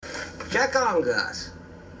Check on Gus.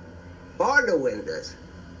 Bar the windows.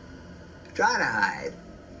 Try to hide.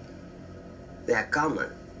 They're coming.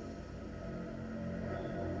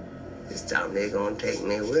 This time they're gonna take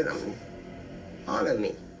me with them. Honor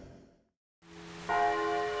me.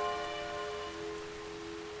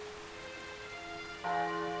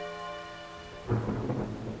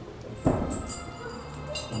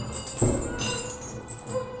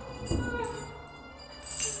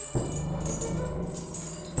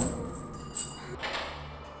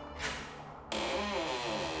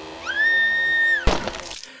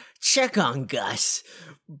 Check on Gus.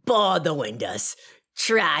 Bar the windows.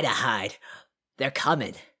 Try to hide. They're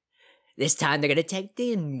coming. This time they're gonna take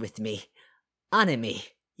in with me. Honor me.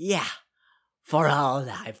 Yeah. For all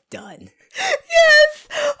that I've done. Yes!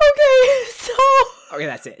 Okay, so... Okay,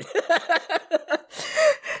 that's it.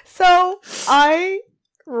 So, I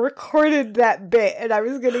recorded that bit, and I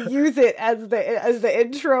was gonna use it as the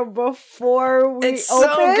intro before we It's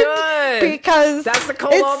opened. so good! Because... That's the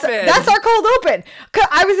cold open! That's our cold open!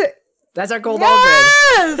 That's our cold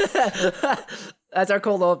Yes! open. That's our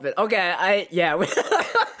cold open. Okay,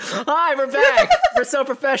 Hi, we're back. We're so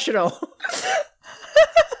professional.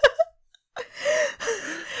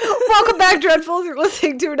 Welcome back, Dreadfuls. You're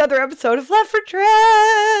listening to another episode of Left for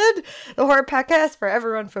Dread, the horror podcast for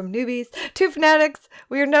everyone from newbies to fanatics.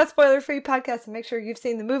 We are no spoiler-free podcast, and make sure you've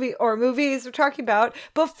seen the movie or movies we're talking about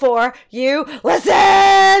before you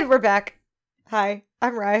listen. We're back. Hi,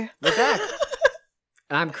 I'm Rye. We're back.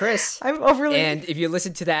 I'm Chris. I'm overly... And if you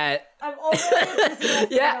listen to that... I'm overly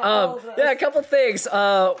enthusiastic about all of this. a couple things.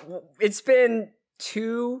 It's been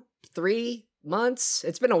 2-3 months.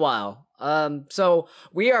 It's been a while. So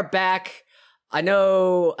we are back. I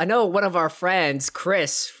know one of our friends,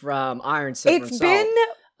 Chris from Iron Silver It's and been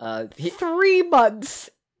Salt. 3 months.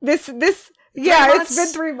 It's been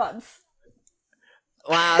 3 months.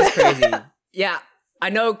 Wow, that's crazy. Yeah, I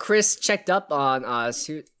know Chris checked up on us.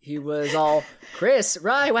 He was all, Chris,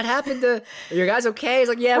 right, what happened to, are you guys okay? He's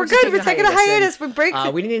like, yeah, we're good. We're taking a hiatus. We break.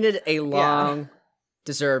 We needed a long,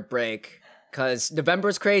 deserved break because November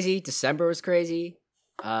was crazy, December was crazy,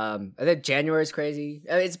 and then January is crazy.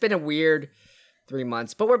 It's been a weird 3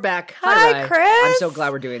 months, but we're back. Hi, Chris. I'm so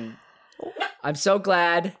glad we're doing. I'm so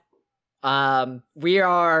glad. We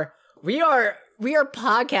are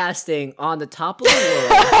podcasting on the top of the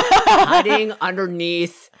world, hiding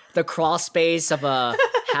underneath the crawl space of a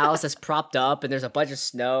house that's propped up, and there's a bunch of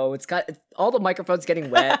snow. It's got all the microphones getting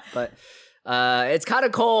wet, but it's kind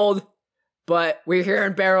of cold. But we're here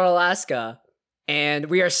in Barrow, Alaska, and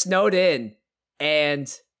we are snowed in,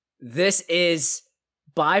 and this is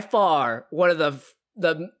by far one of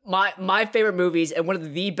my favorite movies and one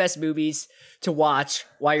of the best movies to watch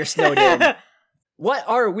while you're snowed in. What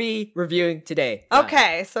are we reviewing today?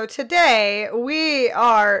 Okay, so today we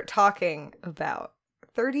are talking about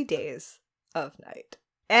 30 Days of Night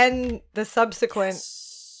and the subsequent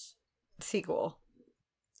sequel.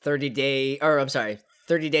 30 Days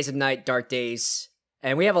of Night, Dark Days.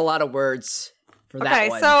 And we have a lot of words for that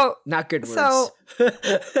one. So, not good words. So,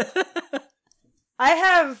 I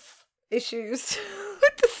have issues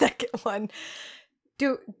with the second one.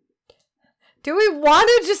 Do we want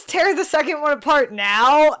to just tear the second one apart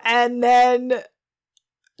now and then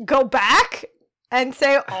go back and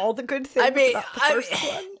say all the good things about the first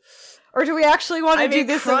one? Or do we actually want to do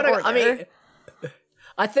this in order?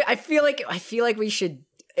 I feel like we should.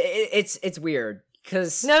 It's weird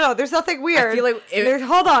because no, there's nothing weird. I feel like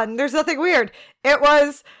hold on, there's nothing weird. It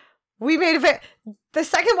was we made the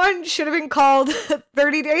second one should have been called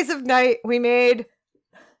 30 Days of Night. We made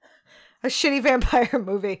a shitty vampire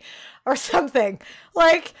movie or something.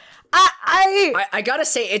 Like I gotta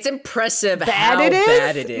say it's impressive how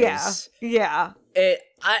bad it is. Yeah.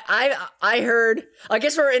 I heard. I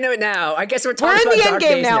guess we're into it now. I guess we're talking in about the Dark end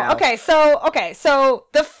game Days now. Okay, so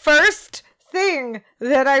the first thing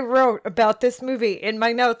that I wrote about this movie in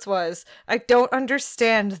my notes was, I don't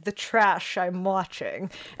understand the trash I'm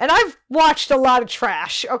watching. And I've watched a lot of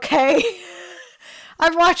trash, okay?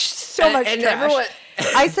 I've watched so much trash.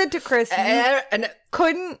 I said to Chris, I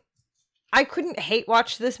couldn't hate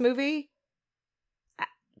watch this movie.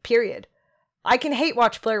 Period. I can hate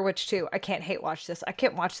watch Blair Witch 2. I can't hate watch this. I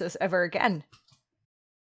can't watch this ever again.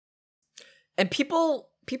 And people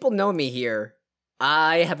know me here.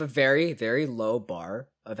 I have a very, very low bar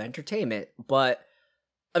of entertainment, but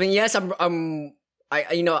I mean, yes, I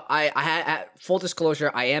full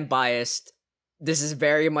disclosure, I am biased. This is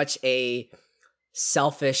very much a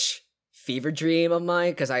selfish fever dream of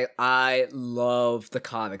mine because I love the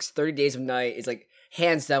comics. 30 Days of Night is like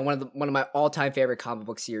hands down one of my all-time favorite comic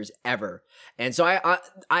book series ever. And so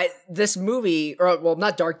I this movie, or well,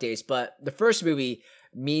 not Dark Days, but the first movie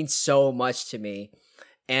means so much to me.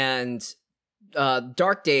 And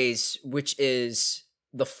Dark Days, which is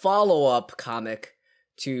the follow-up comic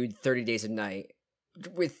to 30 Days of Night,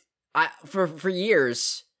 for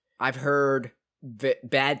years I've heard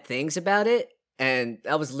bad things about it, and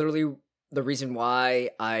that was literally the reason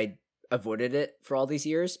why I avoided it for all these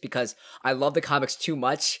years, because I love the comics too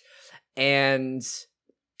much.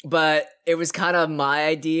 But it was kind of my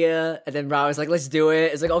idea, and then Rob was like, let's do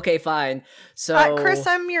it. It's like, okay, fine. So Chris,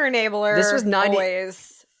 I'm your enabler. this was 90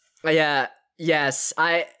 always. Yeah, yes.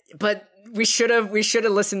 But we should have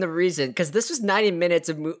listened to reason, because this was 90 minutes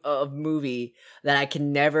of movie that I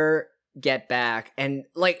can never get back. And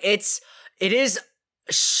like it is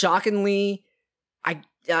shockingly,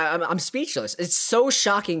 I'm speechless. It's so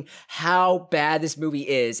shocking how bad this movie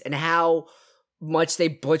is, and how much they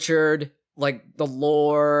butchered like the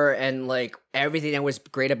lore and like everything that was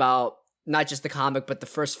great about not just the comic but the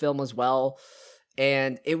first film as well.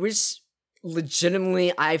 And it was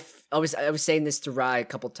legitimately, I was saying this to Rai a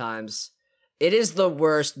couple times, it is the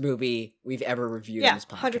worst movie we've ever reviewed in this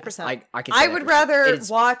podcast. 100%. I would rather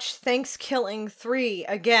watch Thanksgiving 3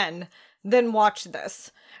 again than watch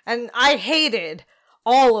this. And I hated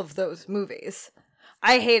all of those movies.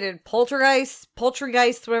 I hated Poltergeist,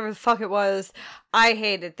 whatever the fuck it was. I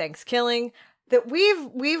hated Thanksgiving. That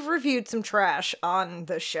we've reviewed some trash on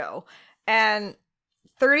the show. And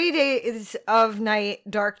 30 Days of Night,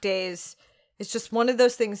 Dark Days is just one of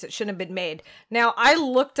those things that shouldn't have been made. Now, I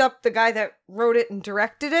looked up the guy that wrote it and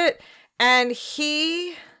directed it, and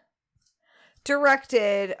he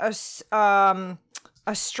directed a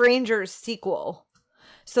Strangers sequel.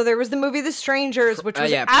 So there was the movie The Strangers, which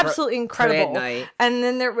was absolutely incredible. Prey at Night. And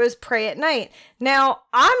then there was Prey at Night. Now,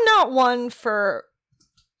 I'm not one for,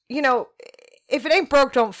 if it ain't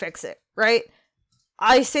broke, don't fix it, right?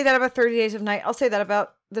 I say that about 30 Days of Night. I'll say that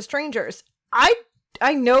about The Strangers. I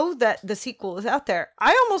know that the sequel is out there.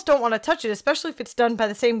 I almost don't want to touch it, especially if it's done by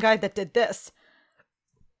the same guy that did this.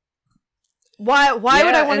 Why would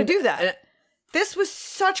I want to do that? This was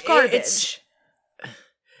such garbage.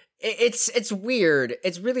 It's weird.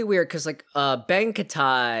 It's really weird because like Ben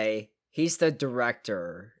Katai, he's the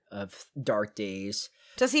director of Dark Days.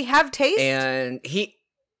 Does he have taste? And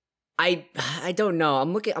I don't know.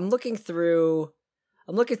 I'm looking through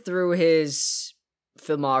his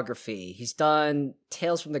filmography. He's done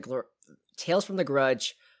Tales from the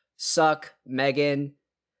Grudge, Suck, Megan,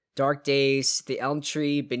 Dark Days, The Elm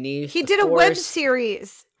Tree, Beneath. He did a web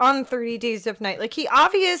series on 30 Days of Night. Like, he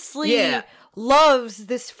obviously loves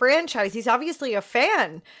this franchise. He's obviously a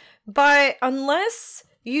fan. But unless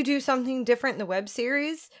you do something different in the web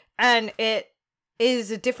series and it is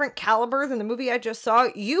a different caliber than the movie I just saw,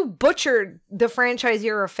 you butchered the franchise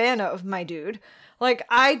you're a fan of, my dude. Like,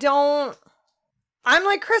 I'm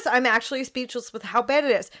like Chris, I'm actually speechless with how bad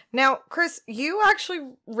it is. Now, Chris, you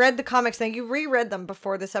actually read the comics. Now, you reread them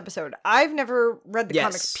before this episode. I've never read the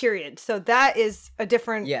comics, period. So that is a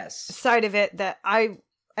different side of it that I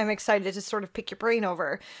am excited to sort of pick your brain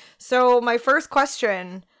over. So my first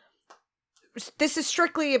question, this is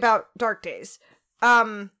strictly about Dark Days.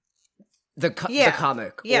 The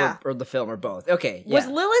comic or the film or both. Okay. Yeah. Was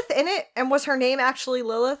Lilith in it? And was her name actually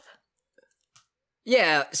Lilith?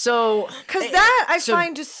 Yeah, so... Because that I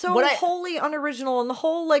find just so wholly unoriginal, and the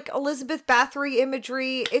whole, like, Elizabeth Bathory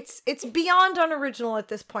imagery, it's beyond unoriginal at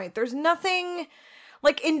this point. There's nothing,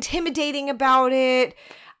 like, intimidating about it.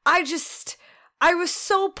 I was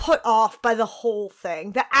so put off by the whole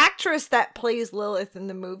thing. The actress that plays Lilith in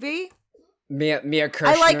the movie... Mia Kirshner.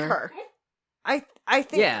 I like her. I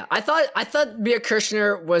think... Yeah, I thought Mia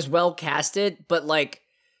Kirshner was well casted, but, like,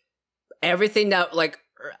 everything that, like...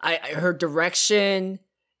 her direction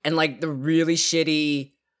and like the really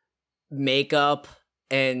shitty makeup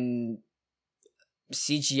and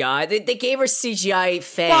CGI. They gave her CGI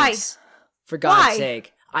fangs. Why? For God's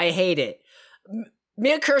sake. I hate it.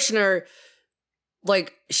 Mia Kirshner,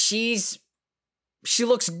 like, she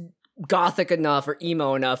looks gothic enough or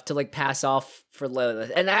emo enough to like pass off for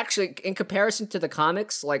Lilith. And actually, in comparison to the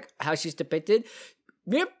comics, like how she's depicted,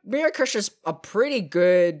 Mia Kirshner's a pretty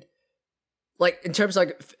good, like, in terms of,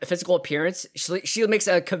 like, physical appearance, she makes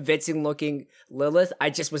a convincing looking Lilith.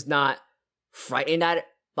 I just was not frightened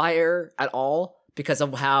by her at all because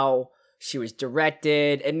of how she was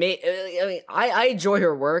directed. I enjoy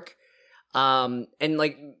her work. And,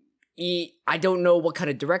 like, I don't know what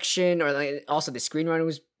kind of direction or, like, also the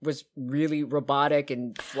screenwriting was really robotic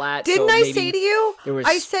and flat. Didn't so I maybe say to you? there was-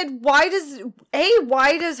 I said, why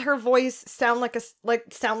does her voice sound like a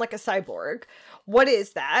cyborg? What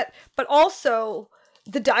is that? But also,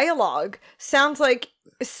 the dialogue sounds like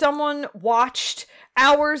someone watched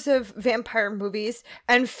hours of vampire movies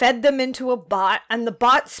and fed them into a bot, and the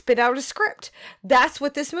bot spit out a script. That's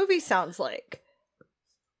what this movie sounds like.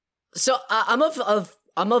 So I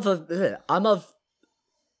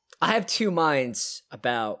have two minds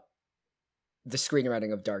about the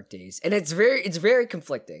screenwriting of Dark Days, and it's very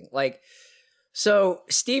conflicting. Like, so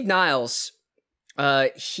Steve Niles,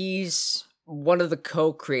 he's one of the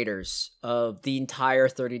co-creators of the entire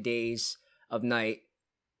 30 Days of Night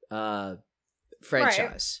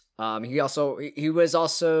franchise. Right. He was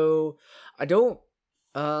also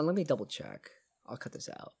let me double check. I'll cut this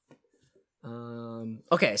out.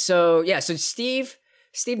 Okay, so Steve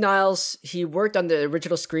Niles, he worked on the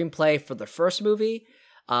original screenplay for the first movie,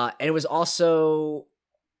 and it was also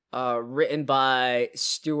written by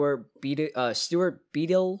Stuart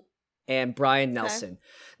Beadle and Brian Nelson. Okay.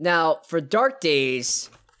 Now, for Dark Days,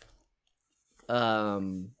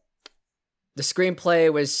 the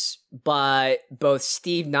screenplay was by both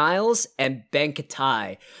Steve Niles and Ben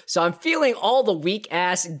Katai. So I'm feeling all the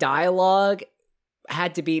weak-ass dialogue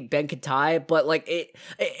had to be Ben Katai, but like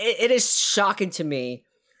it is shocking to me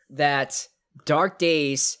that Dark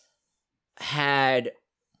Days had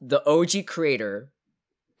the OG creator,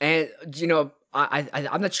 and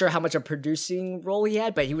I'm not sure how much a producing role he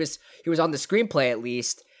had, but he was on the screenplay at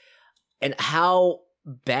least, and how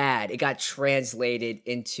bad it got translated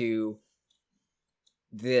into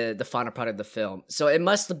the final product of the film. So it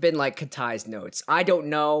must have been like Katai's notes. I don't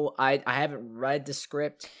know. I haven't read the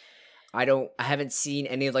script. I haven't seen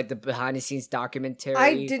any of like the behind the scenes documentary.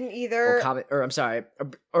 I didn't either.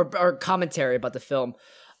 Or commentary about the film.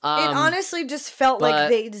 It honestly just felt like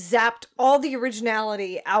they zapped all the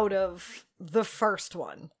originality out of the first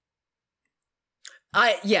one.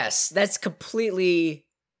 Yes, that's completely.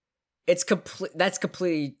 That's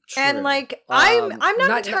completely true. And like I'm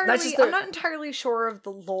not entirely sure of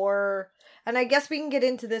the lore, and I guess we can get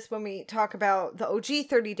into this when we talk about the OG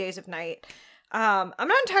 30 Days of Night. I'm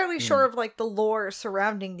not entirely sure of like the lore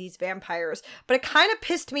surrounding these vampires, but it kind of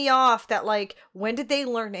pissed me off that like, when did they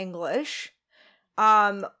learn English?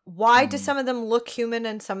 Why do some of them look human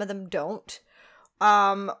and some of them don't?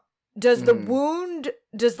 Does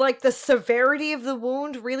like the severity of the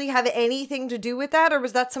wound really have anything to do with that? Or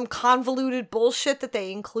was that some convoluted bullshit that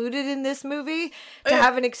they included in this movie to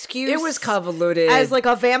have an excuse? It was convoluted. As like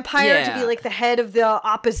a vampire to be like the head of the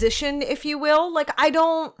opposition, if you will. Like, I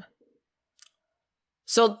don't...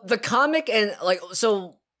 So the comic and like, let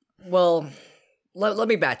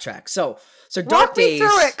me backtrack. So Dark Days. Walk me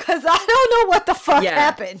through it, because I don't know what the fuck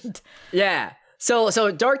happened. Yeah.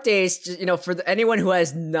 So Dark Days, for anyone who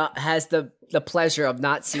has the pleasure of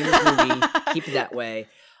not seeing this movie, keep it that way.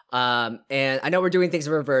 And I know we're doing things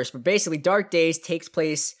in reverse, but basically Dark Days takes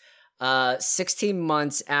place 16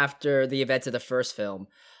 months after the events of the first film.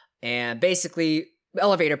 And basically,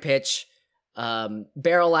 elevator pitch,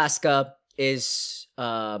 Bear, Alaska is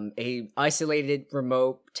a isolated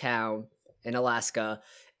remote town in Alaska,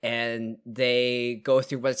 and they go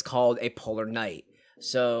through what's called a polar night.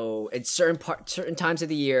 So in certain times of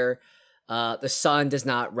the year, the sun does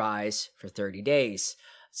not rise for 30 days.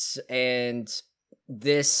 And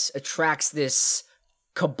this attracts this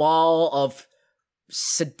cabal of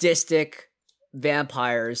sadistic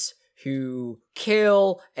vampires who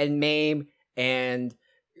kill and maim and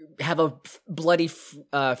have a bloody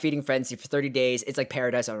feeding frenzy for 30 days. It's like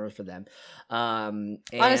paradise on earth for them.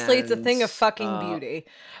 Honestly, it's a thing of fucking beauty.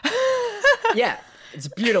 Yeah, it's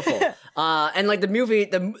beautiful. And like the movie,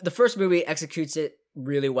 the first movie executes it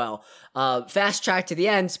really well. Fast track to the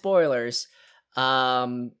end, spoilers.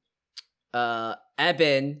 Eben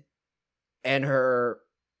and her...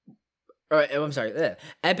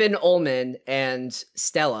 Eben Ullman and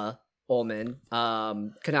Stella Ullman,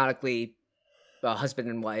 canonically husband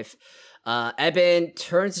and wife. Eben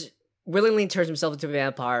willingly turns himself into a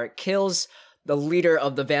vampire, kills the leader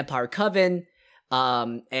of the vampire coven,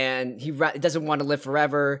 and he doesn't want to live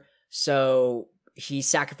forever, so he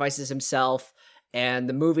sacrifices himself, and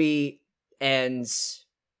the movie ends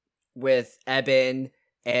with Eben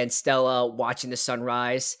and Stella watching the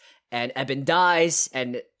sunrise, and Eben dies,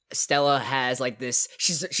 and Stella has like this,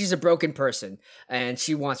 she's a broken person, and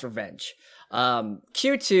she wants revenge.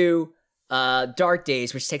 Q2, Dark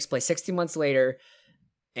Days, which takes place 16 months later,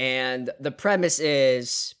 and the premise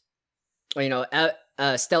is,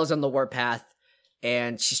 Stella's on the warpath,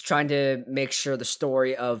 and she's trying to make sure the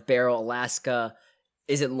story of Barrow, Alaska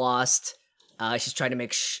isn't lost. She's trying to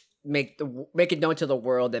make it known to the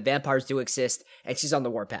world that vampires do exist, and she's on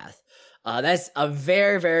the warpath. That's a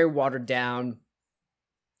very, very watered down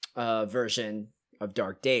version of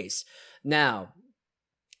Dark Days. Now,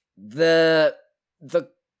 the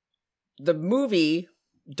movie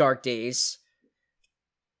Dark Days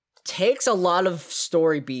takes a lot of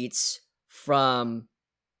story beats from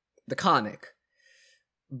the comic,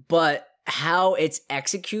 but how it's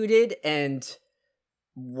executed and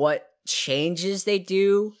what changes they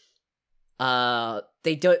do,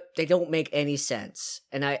 they don't make any sense.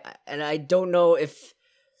 And I don't know if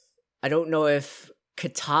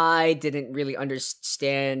Katai didn't really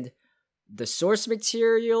understand the source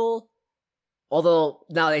material. Although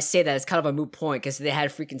now they say that it's kind of a moot point because they had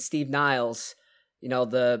freaking Steve Niles,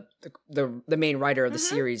 the main writer of the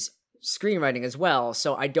series, screenwriting as well.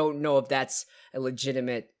 So I don't know if that's a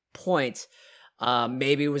legitimate point.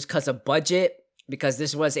 Maybe it was because of budget, because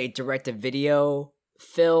this was a direct-to-video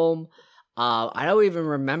film. I don't even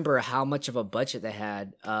remember how much of a budget they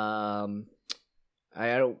had. I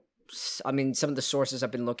mean, some of the sources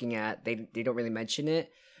I've been looking at, they don't really mention it.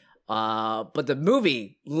 But the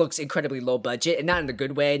movie looks incredibly low budget, and not in a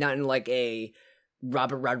good way, not in like a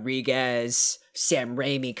Robert Rodriguez, Sam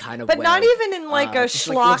Raimi kind of way. But not even in like a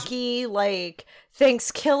schlocky, like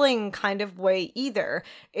Thanksgiving kind of way either.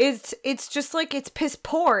 It's just like it's piss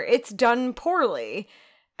poor. It's done poorly.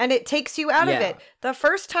 And it takes you out of it. The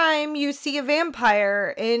first time you see a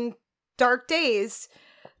vampire in Dark Days,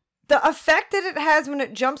 the effect that it has when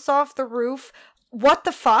it jumps off the roof, what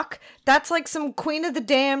the fuck? That's like some Queen of the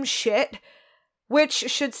Damned shit, which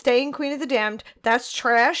should stay in Queen of the Damned. That's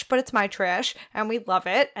trash, but it's my trash, and we love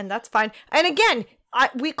it, and that's fine. And again,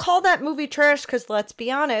 we call that movie trash because, let's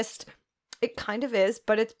be honest, it kind of is,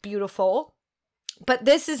 but it's beautiful. But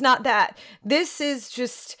this is not that. This is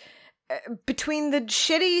just... between the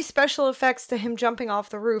shitty special effects to him jumping off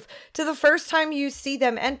the roof to the first time you see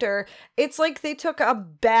them enter, it's like they took a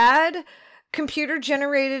bad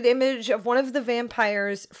computer-generated image of one of the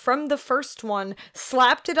vampires from the first one,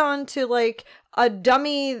 slapped it onto like a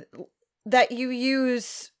dummy that you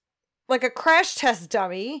use, like a crash test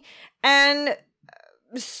dummy, and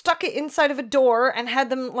stuck it inside of a door and had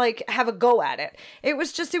them like have a go at it. And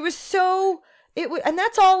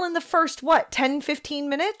that's all in the first, 10-15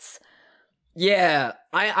 minutes? Yeah,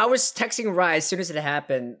 I was texting Rye as soon as it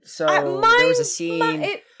happened. So there was a scene.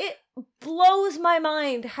 It blows my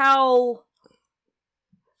mind how,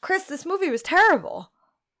 Chris, this movie was terrible.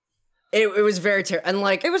 It was very terrible, and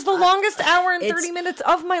like it was the longest hour and 30 minutes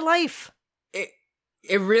of my life.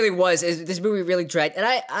 It really was. This movie really dragged, and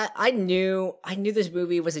I knew this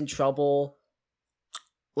movie was in trouble,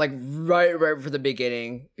 like right from the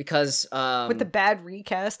beginning, because with the bad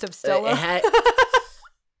recast of Stella. It had.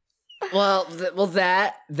 Well,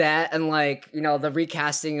 that and like the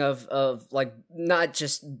recasting of like not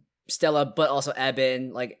just Stella but also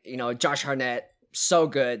Eben, like Josh Hartnett, so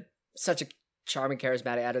good, such a charming,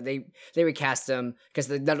 charismatic actor. They recast him because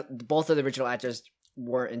both of the original actors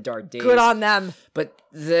weren't in Dark Days. Good on them. But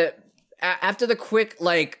after the quick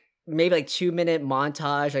maybe 2-minute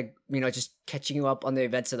montage, just catching you up on the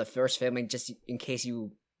events of the first film, and just in case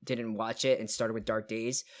you didn't watch it and started with Dark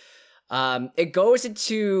Days, it goes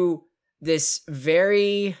into this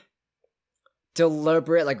very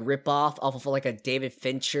deliberate ripoff off of a David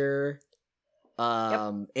Fincher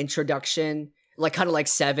introduction, kind of like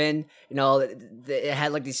Seven. It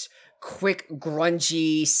had these quick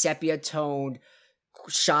grungy sepia toned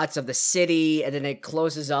shots of the city, and then it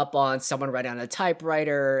closes up on someone writing on a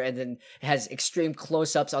typewriter, and then it has extreme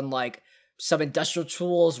close-ups on some industrial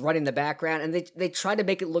tools running in the background, and they try to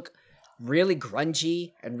make it look really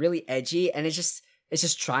grungy and really edgy, and it's just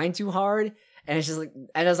trying too hard, and it's just and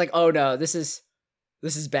I was like, oh no, this is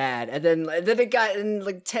bad. And then it got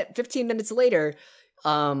in 15 minutes later,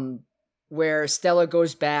 where Stella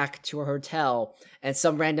goes back to her hotel, and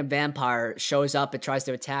some random vampire shows up and tries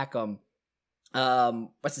to attack him.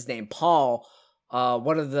 What's his name? Paul,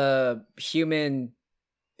 one of the human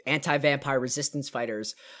anti-vampire resistance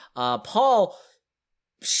fighters. Paul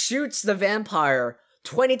shoots the vampire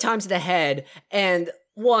 20 times in the head, and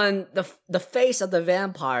the face of the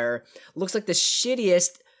vampire looks like the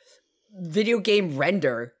shittiest video game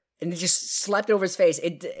render, and it just slapped over his face.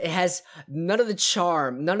 It has none of the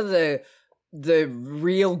charm, none of the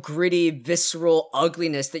real gritty, visceral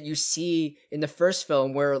ugliness that you see in the first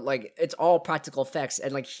film, where it's all practical effects,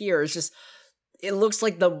 and here it's just, it looks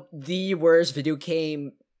like the worst video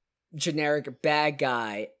game generic bad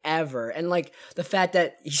guy ever. And the fact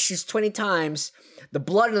that he shoots 20 times, the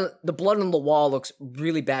blood on the wall looks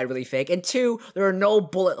really bad, really fake. And 2, there are no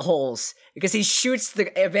bullet holes because he shoots the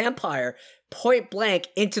vampire point blank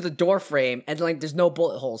into the door frame, and like there's no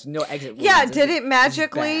bullet holes, no exit wounds. Yeah, did it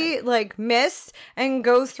magically like miss and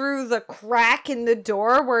go through the crack in the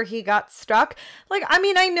door where he got stuck? Like, I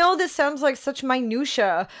mean, I know this sounds like such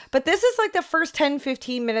minutia, but this is like the first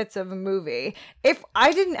 10-15 minutes of a movie. If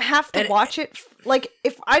I didn't have to watch it, like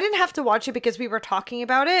if I didn't have to watch it because we were talking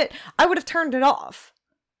about it, I would have turned it off.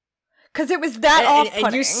 Because it was that off-putting.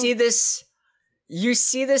 And you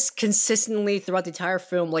see this consistently throughout the entire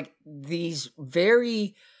film, like these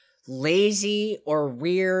very lazy or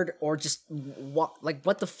weird or just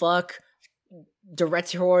what the fuck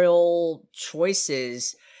directorial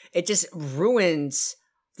choices. It just ruins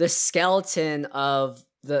the skeleton of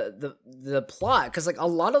the plot, because like a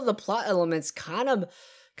lot of the plot elements kind of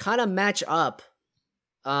match up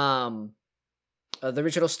the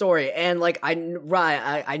original story. And like I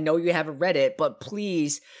know you haven't read it, but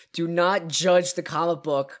please do not judge the comic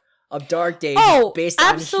book of Dark Days based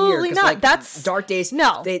on absolutely here, not. like, That's Dark Days.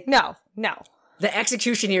 No. The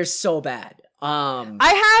execution here is so bad.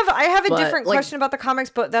 I have a different like, question about the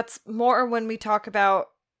comics, but that's more when we talk about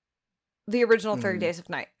the original 30 Days of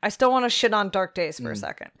Night. I still want to shit on Dark Days for a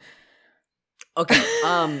second. Okay.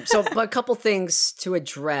 But a couple things to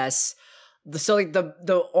address. So like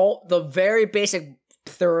the very basic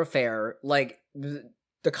thoroughfare, like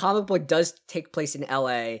the comic book does take place in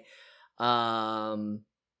LA.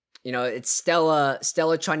 You know, it's Stella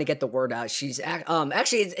trying to get the word out. She's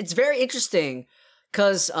actually it's very interesting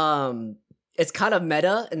because it's kind of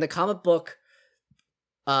meta in the comic book.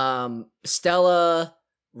 Stella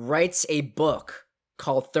writes a book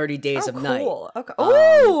called 30 Days of Night. Okay.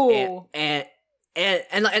 Ooh. And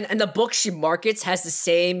the book she markets has the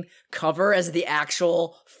same cover as the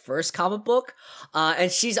actual first comic book.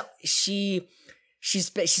 And she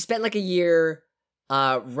spent like a year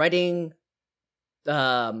writing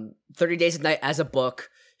 30 Days of Night as a book.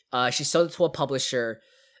 She sold it to a publisher,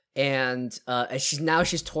 and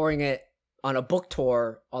she's touring it on a book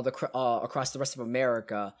tour all across the rest of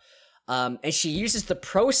America. And she uses the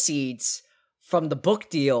proceeds from the book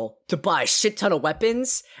deal to buy a shit ton of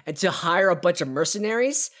weapons and to hire a bunch of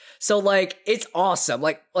mercenaries. So like it's awesome.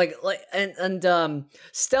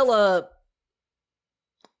 Stella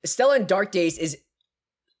in Dark Days is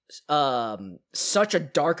such a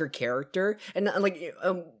darker character, and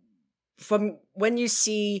from when you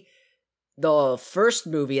see the first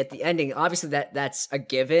movie at the ending, obviously that's a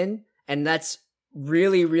given, and that's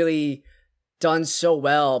really, really done so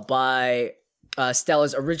well by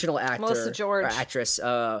Stella's original actress,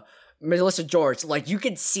 Melissa George. Like you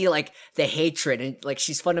can see like the hatred, and like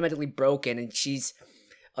she's fundamentally broken, and she's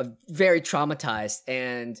very traumatized.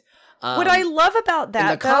 And what I love about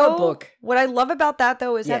that, is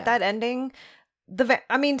at that ending,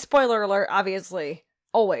 I mean, spoiler alert, obviously,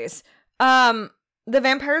 always. The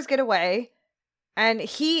vampires get away. And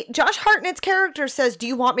Josh Hartnett's character says, "Do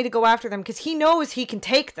you want me to go after them?" Because he knows he can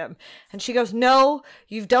take them. And she goes, "No,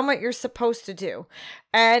 you've done what you're supposed to do."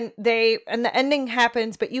 And the ending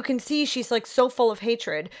happens, but you can see she's like so full of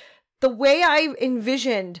hatred. The way I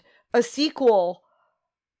envisioned a sequel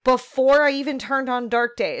before I even turned on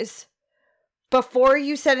Dark Days, before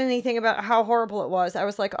you said anything about how horrible it was, I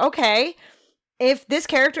was like, okay, if this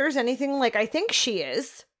character is anything like I think she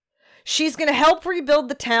is, she's going to help rebuild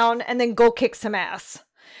the town and then go kick some ass.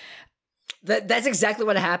 That's exactly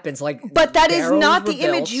what happens. But that is not the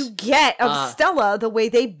image you get of Stella, the way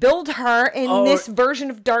they build her in this version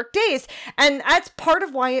of Dark Days. And that's part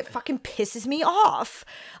of why it fucking pisses me off.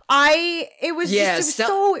 It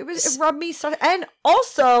rubbed me so, and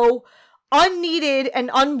also unneeded and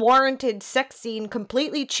unwarranted sex scene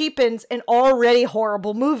completely cheapens an already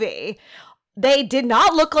horrible movie. They did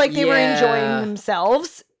not look like they were enjoying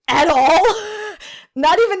themselves at all.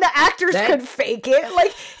 Not even the actors could fake it.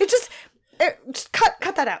 Like just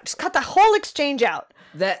cut that out. Just cut the whole exchange out.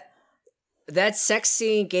 That sex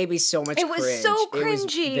scene gave me so much. It was cringe. so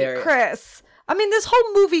cringy, Chris. I mean, this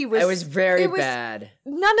whole movie was. It was very bad.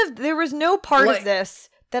 There was no part of this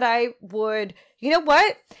that I would. You know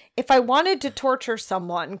what? If I wanted to torture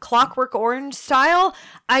someone, Clockwork Orange style,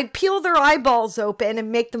 I'd peel their eyeballs open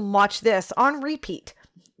and make them watch this on repeat.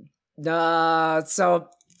 No, so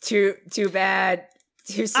too bad.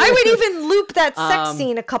 Too soon. I would even loop that sex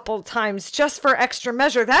scene a couple times just for extra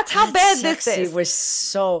measure. That's how bad this is. It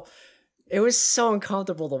was so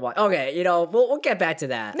uncomfortable to watch. Okay, we'll get back to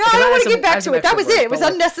that. No, I don't want to get back to it. That was it. It was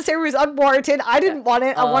unnecessary. It was unwarranted. I didn't want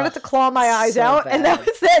it. I wanted to claw my eyes out, and that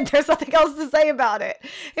was it. There's nothing else to say about it.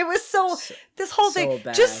 It was this whole thing.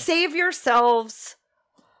 Bad. Just save yourselves.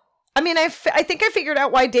 I mean, I think I figured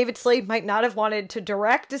out why David Slade might not have wanted to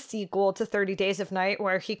direct a sequel to 30 Days of Night,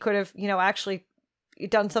 where he could have, actually,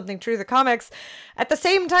 done something true to the comics. At the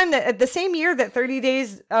same time at the same year that 30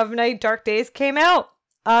 Days of Night, Dark Days came out,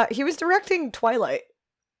 he was directing Twilight.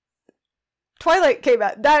 Twilight came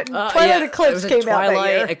out. Twilight Eclipse came out that year.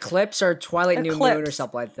 Twilight Eclipse or Twilight New Moon or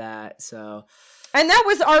something like that. So, and that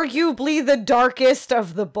was arguably the darkest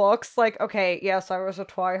of the books. Like, okay, yes, I was a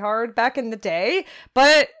Twihard back in the day,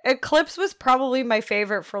 but Eclipse was probably my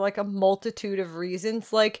favorite for like a multitude of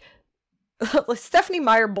reasons. Like Stephenie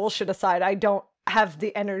Meyer bullshit aside, I don't have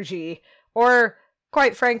the energy or,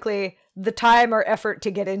 quite frankly, the time or effort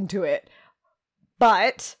to get into it.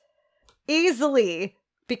 But easily,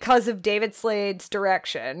 because of David Slade's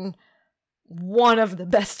direction, one of the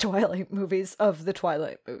best Twilight movies of the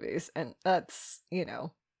Twilight movies. And that's,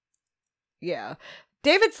 yeah.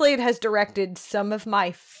 David Slade has directed some of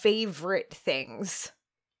my favorite things.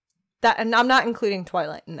 And I'm not including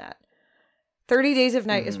Twilight in that. 30 Days of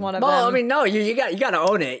Night is one of them. Well, I mean, no, you got to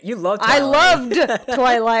own it. You love Twilight. I loved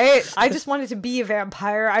Twilight. I just wanted to be a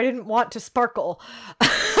vampire. I didn't want to sparkle.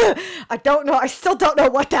 I don't know. I still don't know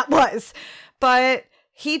what that was. But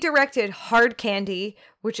he directed Hard Candy,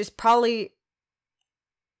 which is probably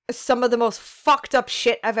some of the most fucked up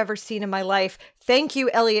shit I've ever seen in my life. Thank you,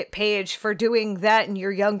 Elliot Page, for doing that in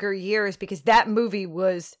your younger years, because that movie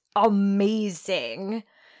was amazing.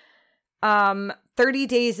 30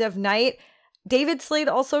 Days of Night. David Slade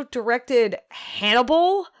also directed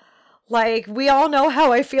Hannibal. Like, we all know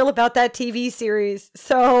how I feel about that TV series.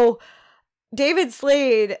 So, David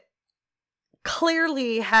Slade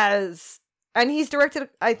clearly has, and he's directed,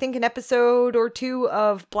 I think, an episode or two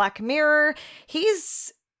of Black Mirror.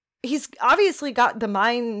 He's obviously got the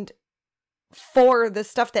mind for the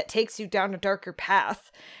stuff that takes you down a darker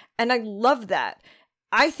path. And I love that.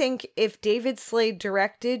 I think if David Slade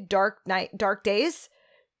directed Dark Days,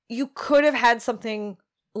 you could have had something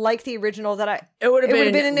like the original it would have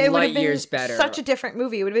been light years better. Such a different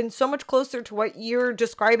movie. It would have been so much closer to what you're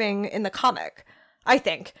describing in the comic, I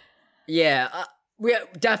think. Yeah,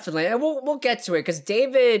 definitely. And we'll get to it, because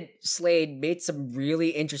David Slade made some really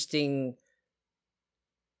interesting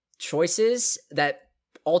choices that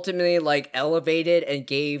ultimately like elevated and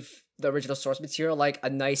gave the original source material like a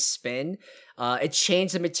nice spin. It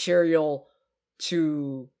changed the material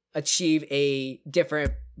to achieve a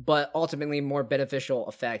different but ultimately more beneficial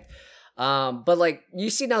effect. But like you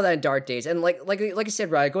see now that in Dark Days, and like I said,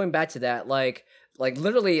 right, going back to that, like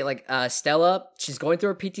literally Stella, she's going through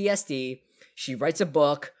her PTSD. She writes a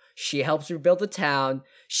book. She helps rebuild the town.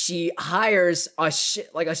 She hires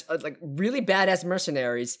like really badass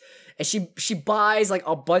mercenaries, and she buys like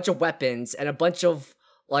a bunch of weapons and a bunch of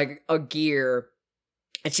like a gear,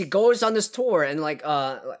 and she goes on this tour. And like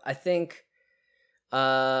I think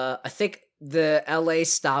the LA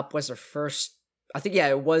stop was her first. I think, yeah,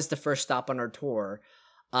 it was the first stop on her tour.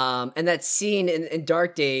 And that scene in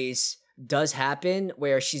Dark Days does happen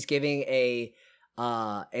where she's giving a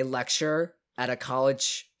lecture at a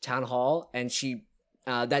college town hall, and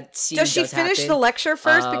that scene does she finish happen. The lecture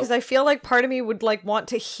first? Because I feel like part of me would like want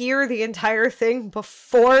to hear the entire thing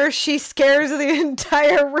before she scares the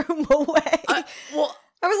entire room away. I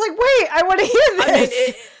was like, wait, I want to hear this. I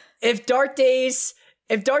mean, if Dark Days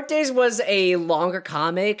was a longer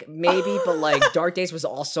comic, maybe, but like Dark Days was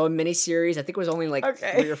also a miniseries. I think it was only like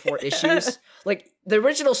 3 or 4 issues. Like the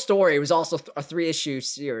original story was also a 3-issue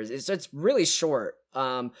series. It's really short.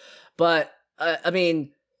 But I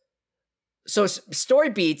mean, so story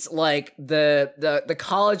beats like the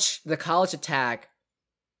college attack.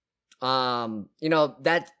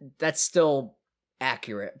 That's still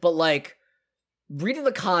accurate. But like reading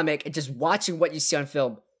the comic and just watching what you see on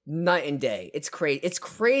film, night and day. It's crazy. It's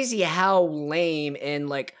crazy how lame and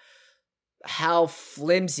like how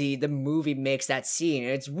flimsy the movie makes that scene.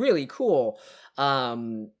 And it's really cool.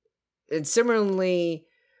 And similarly,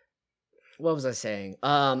 what was I saying?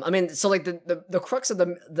 I mean, so like the crux of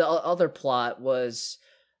the other plot was,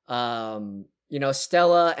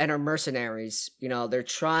 Stella and her mercenaries. They're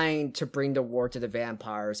trying to bring the war to the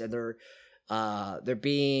vampires, and they're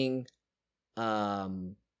being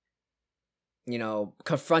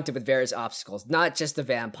confronted with various obstacles, not just the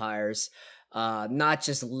vampires, not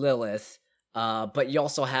just Lilith, but you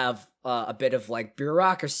also have a bit of like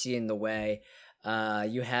bureaucracy in the way.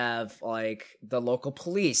 You have like the local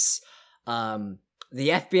police, the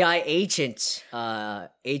FBI agent,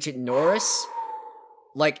 Agent Norris.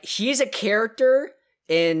 Like, he's a character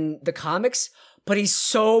in the comics, but he's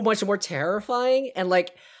so much more terrifying. And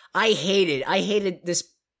like, I hated this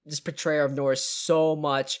portrayal of Norris so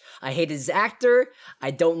much. I hated his actor.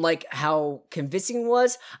 I don't like how convincing he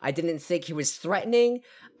was. I didn't think he was threatening.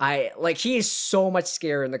 He is so much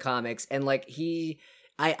scarier in the comics, and like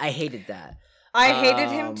I hated that. I hated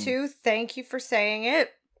him too. Thank you for saying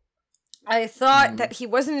it. I thought that he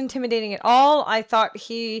wasn't intimidating at all. I thought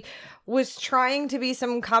he was trying to be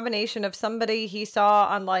some combination of somebody he saw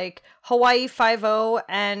on like Hawaii Five-0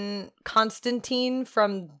 and Constantine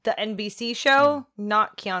from the NBC show,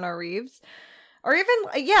 not Keanu Reeves. Or even,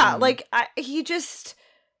 like,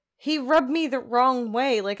 he rubbed me the wrong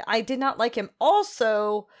way. Like, I did not like him.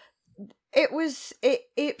 Also,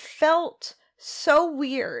 it felt so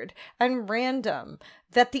weird and random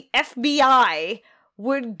that the FBI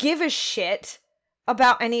would give a shit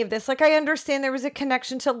about any of this. Like, I understand there was a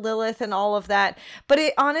connection to Lilith and all of that, but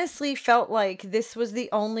it honestly felt like this was the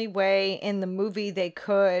only way in the movie they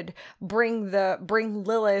could bring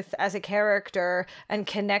Lilith as a character and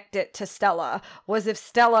connect it to Stella, was if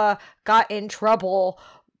Stella got in trouble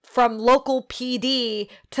from local PD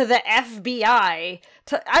to the FBI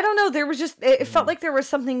I don't know, there was just, it felt like there was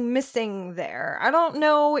something missing there. I don't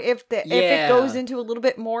know if it goes into a little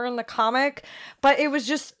bit more in the comic, but it was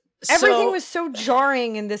just, everything was so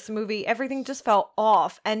jarring in this movie. Everything just felt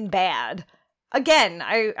off and bad. Again,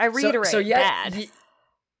 I reiterate, bad.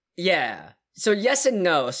 Yeah. So yes and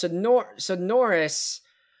no. So Norris,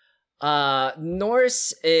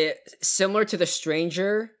 is similar to the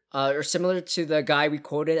Stranger, or similar to the guy we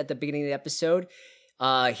quoted at the beginning of the episode.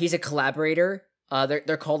 He's a collaborator.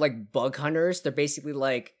 They're called like bug hunters. They're basically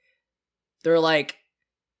like, they're like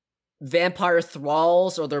vampire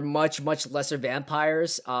thralls, or they're much lesser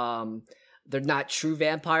vampires. They're not true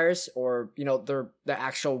vampires, or they're the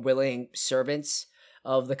actual willing servants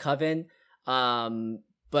of the coven.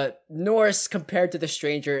 But Norris, compared to the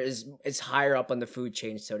Stranger, is higher up on the food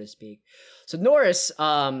chain, so to speak. So Norris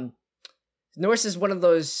is one of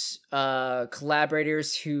those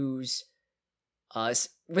collaborators who's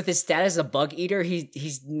with his status as a bug eater,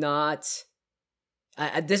 he's not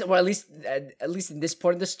at this, or at least in this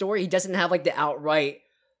part of the story, he doesn't have like the outright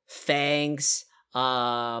fangs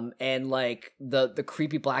and like the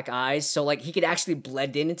creepy black eyes, so like he could actually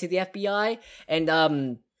blend into the FBI.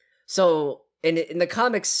 And so in the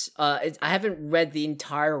comics, I haven't read the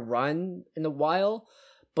entire run in a while,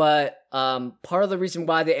 but part of the reason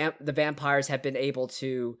why the vampires have been able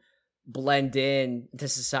to blend in into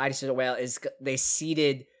society so well is they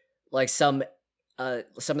seeded like some of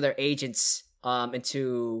their agents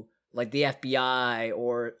into like the FBI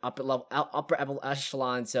or upper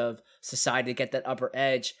echelons of society to get that upper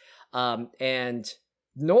edge. And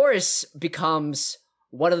Norris becomes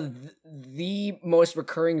one of the most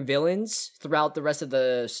recurring villains throughout the rest of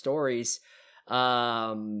the stories.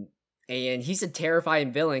 And he's a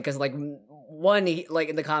terrifying villain because, like, one, he, like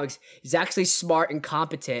in the comics, he's actually smart and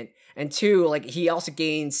competent, and two, like, he also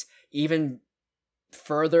gains even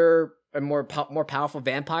further and more powerful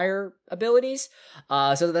vampire abilities.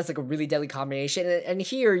 So that's like a really deadly combination. And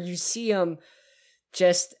here you see him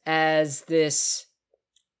just as this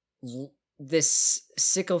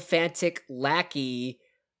sycophantic lackey,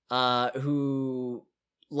 who,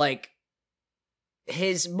 like,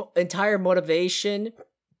 his entire motivation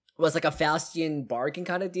was like a Faustian bargain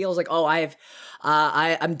kind of deal. It was like, oh,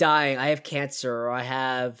 I'm dying, I have cancer, or I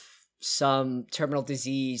have some terminal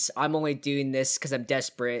disease. I'm only doing this because I'm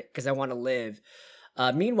desperate, because I want to live.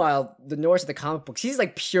 Meanwhile, the Norse of the comic books, he's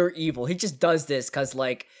like pure evil. He just does this because,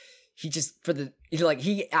 like,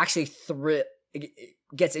 he actually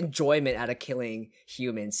gets enjoyment out of killing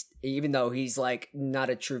humans, even though he's like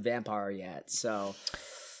not a true vampire yet. So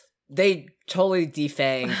they totally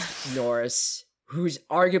defanged Norris, who's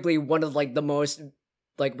arguably one of like the most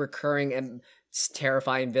like recurring and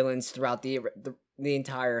terrifying villains throughout the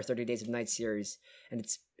entire 30 Days of Night series, and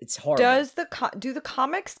it's horrible. Do the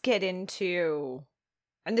comics get into,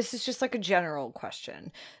 and this is just like a general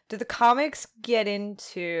question, do the comics get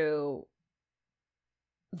into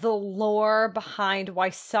the lore behind why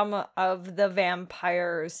some of the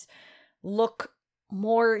vampires look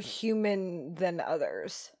more human than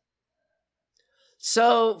others?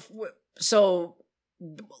 So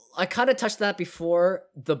I kind of touched that before.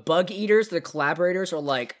 The bug eaters, the collaborators, are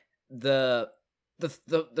like the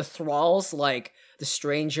thralls, like the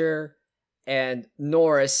Stranger and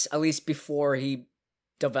Norris, at least before he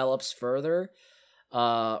develops further,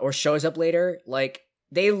 or shows up later. Like,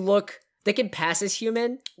 they can pass as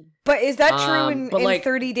human. But is that true in like,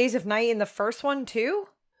 30 Days of Night in the first one too?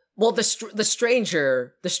 Well, the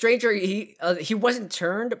Stranger, he wasn't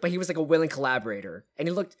turned, but he was like a willing collaborator, and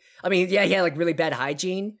he looked. I mean, yeah, he had like really bad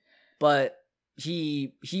hygiene, but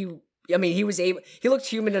he I mean, he looked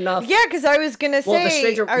human enough. Yeah, because I was gonna Well, the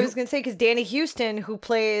say, stranger- because Danny Houston, who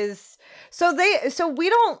plays, so we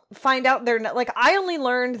don't find out like, I only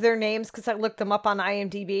learned their names because I looked them up on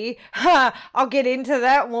IMDb. I'll get into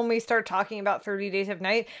that when we start talking about 30 Days of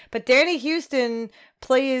Night. But Danny Houston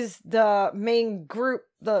plays the main group,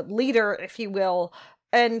 the leader, if you will,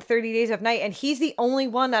 in 30 Days of Night, and he's the only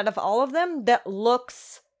one out of all of them that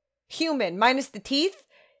looks human, minus the teeth.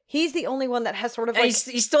 He's the only one that has sort of like...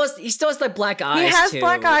 He still has like black eyes, he has too.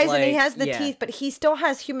 black eyes, like, and he has the yeah. teeth, but he still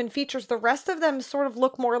has human features. The rest of them sort of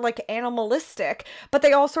look more like animalistic, but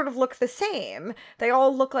they all sort of look the same. They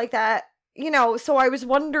all look like that, so I was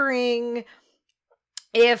wondering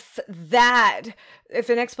if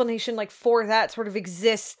an explanation like for that sort of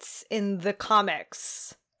exists in the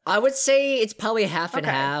comics. I would say it's probably half and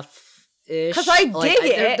half. Because I dig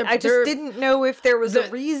it. I just didn't know if there was a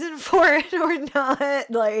reason for it or not.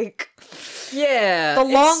 Like, yeah, the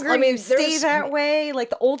longer you stay that way, like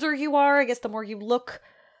the older you are, I guess the more you look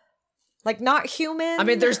like not human. I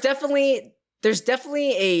mean, there's definitely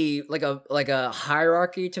a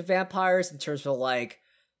hierarchy to vampires in terms of like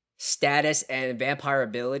status and vampire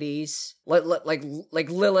abilities. Like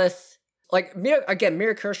Lilith, like Mira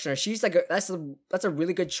Kirshner. She's like that's a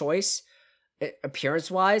really good choice.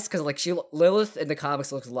 Appearance wise, because like Lilith in the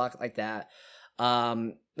comics looks a lot like that.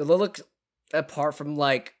 Lilith, apart from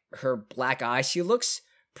like her black eye, she looks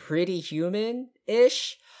pretty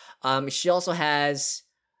human-ish. She also has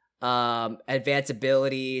advanced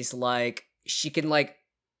abilities, like she can like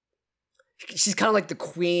she's kind of like the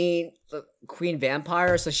queen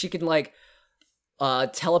vampire, so she can like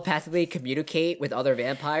telepathically communicate with other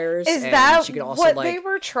vampires. Is and that she can also, what like, they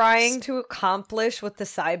were trying to accomplish with the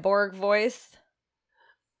cyborg voice?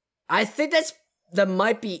 I think that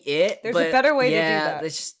might be it. There's a better way to do that.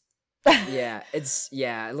 It's just,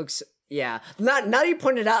 it looks, Now that you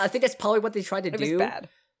pointed it out, I think that's probably what they tried to do. It was bad.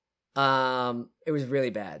 It was really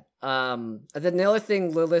bad. And then the other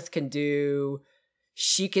thing Lilith can do,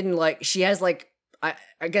 she has like, I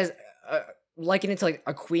guess, liken it to like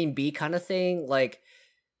a queen bee kind of thing. Like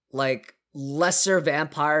lesser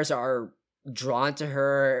vampires are drawn to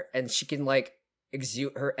her, and she can like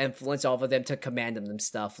exude her influence over them to command them and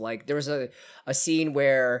stuff. Like there was a scene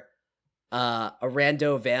where a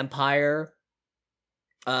rando vampire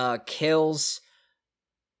kills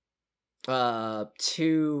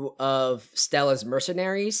two of Stella's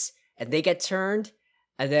mercenaries, and they get turned,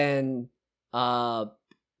 and then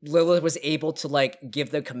Lilith was able to like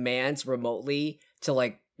give them commands remotely to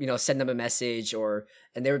like, send them a message,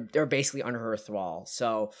 and they're basically under her thrall.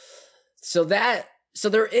 So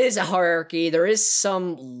there is a hierarchy. There is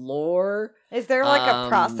some lore. Is there like a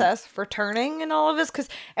process for turning in all of this? Because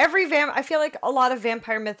I feel like a lot of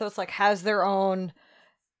vampire mythos like has their own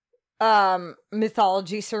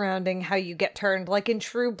mythology surrounding how you get turned. Like in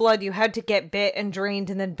True Blood, you had to get bit and drained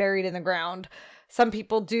and then buried in the ground. Some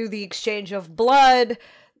people do the exchange of blood.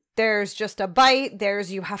 There's just a bite.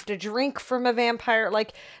 You have to drink from a vampire.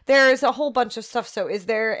 Like there's a whole bunch of stuff. So is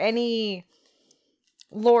there any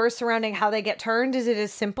lore surrounding how they get turned? Is it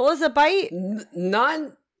as simple as a bite? Not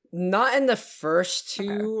in the first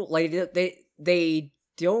two. Okay. Like they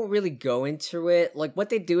don't really go into it. Like what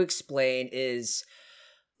they do explain is,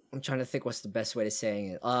 I'm trying to think what's the best way to saying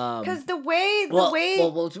it. Because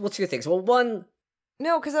the two things. Well, one.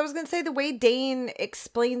 No, because I was gonna say the way Dane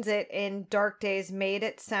explains it in Dark Days made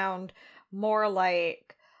it sound more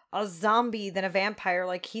like a zombie than a vampire.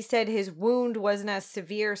 Like he said his wound wasn't as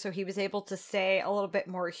severe, so he was able to stay a little bit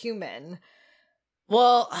more human.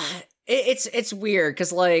 Well, it's weird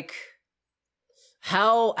because like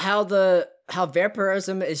how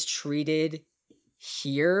vampirism is treated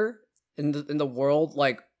here in the world,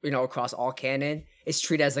 like across all canon, is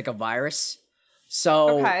treated as like a virus.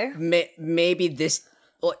 So maybe this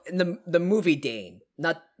in the movie Dane,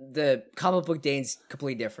 not the comic book Dane's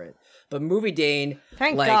completely different. But movie Dane,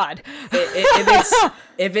 thank God.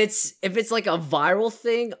 if it's like a viral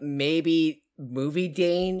thing, maybe movie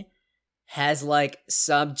Dane has like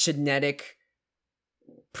some genetic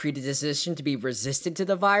predisposition to be resistant to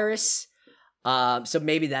the virus. So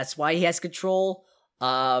maybe that's why he has control.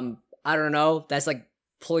 I don't know. That's like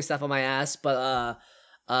pulling stuff on my ass, but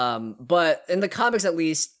in the comics at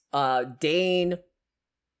least, Dane,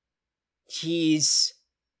 he's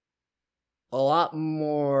a lot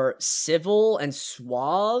more civil and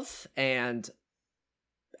suave and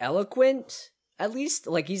eloquent, at least.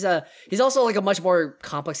 Like he's also like a much more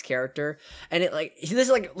complex character, and this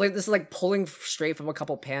is like pulling straight from a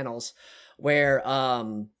couple panels where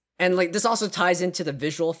and like this also ties into the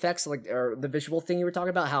visual effects, like or the visual thing you were talking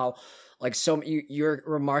about, how like you're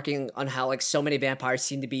remarking on how like so many vampires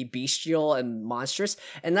seem to be bestial and monstrous,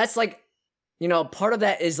 and that's like, you know, part of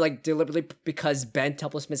that is like deliberately because Ben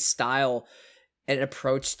Templesmith's style and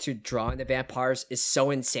approach to drawing the vampires is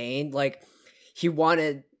so insane. Like, he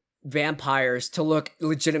wanted vampires to look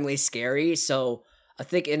legitimately scary. So I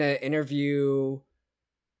think in an interview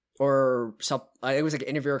or some, it was like an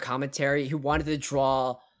interview or commentary, he wanted to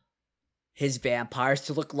draw his vampires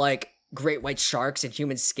to look like great white sharks in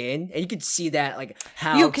human skin, and you could see that, like,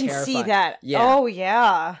 how you can terrifying. see that. Yeah. Oh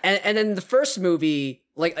yeah. And then the first movie,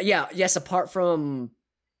 like, yes, apart from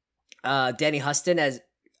Danny Huston's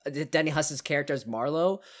character as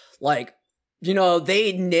Marlowe, like, you know,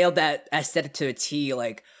 they nailed that aesthetic to a T.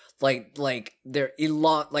 Like their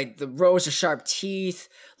like the rows of sharp teeth,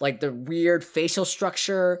 like the weird facial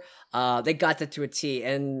structure. They got that to a T.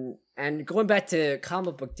 And going back to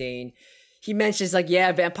comic book Dane, he mentions, like,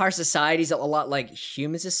 yeah, vampire society's a lot like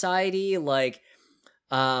human society. Like,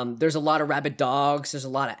 there's a lot of rabid dogs, there's a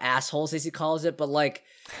lot of assholes, as he calls it, but like,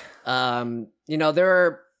 you know, there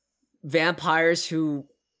are vampires who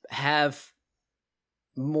have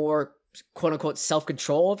more quote unquote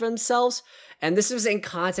self-control over themselves. And this was in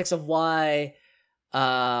context of why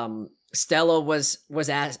Stella was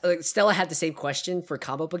asked, like, Stella had the same question for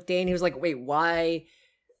comic book Dane. He was like, wait, why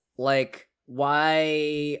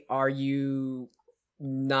are you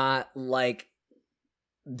not like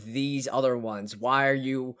these other ones? Why are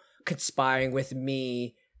you conspiring with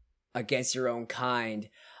me against your own kind?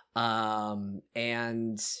 You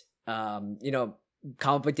know,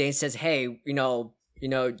 comic book Dane says, hey, you know,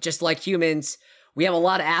 just like humans, we have a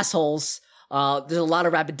lot of assholes. There's a lot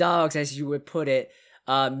of rabid dogs, as you would put it.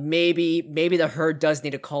 Maybe the herd does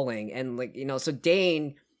need a culling. And, like, you know, so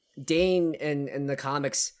Dane in the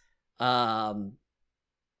comics, you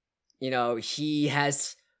know, he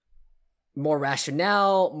has more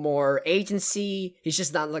rationale, more agency. He's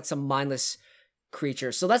just not like some mindless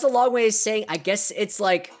creature. So that's a long way of saying, I guess it's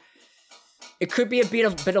like, it could be a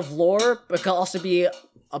bit of lore, but it could also be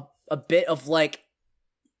a bit of like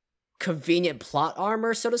convenient plot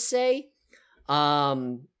armor, so to say.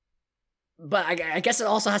 But I guess it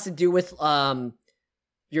also has to do with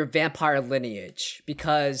your vampire lineage,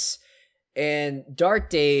 because in Dark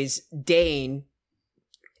Days, Dane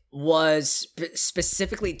was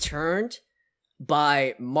specifically turned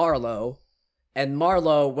by Marlowe, and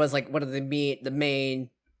Marlowe was like one of the main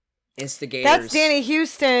instigators. That's Danny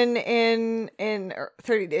Houston in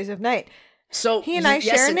 30 Days of Night. So he and I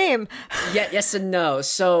share a name. Yes and no.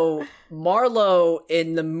 So Marlowe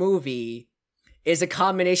in the movie is a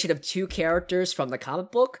combination of two characters from the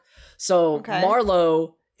comic book. So okay.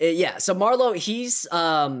 Marlowe, so Marlowe, he's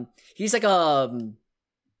like a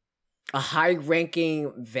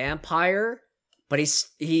high-ranking vampire, but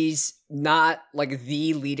he's not like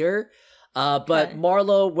the leader. But okay.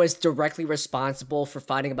 Marlowe was directly responsible for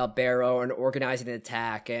finding about Barrow and organizing an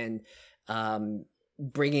attack and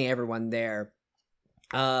bringing everyone there.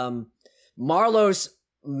 Marlowe's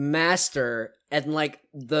master and like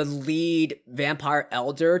the lead vampire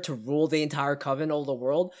elder to rule the entire coven over the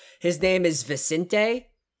world, his name is Vicente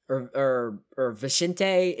or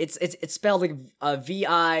Vicente. It's spelled like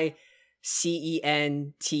Vicente.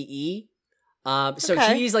 So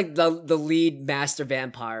okay. He's like the lead master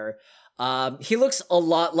vampire. He looks a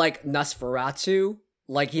lot like Nosferatu.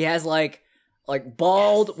 Like, he has like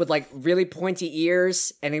bald yes. with like really pointy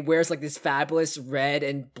ears, and he wears like this fabulous red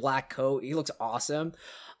and black coat. He looks awesome.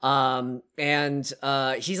 And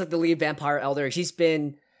he's like the lead vampire elder. He's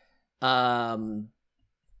been vampire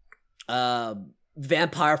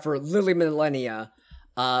for literally millennia.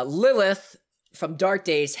 Lilith from Dark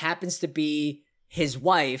Days happens to be his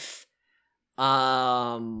wife.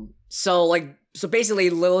 So basically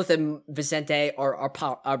Lilith and Vicente are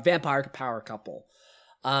vampire power couple.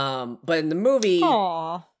 But in the movie,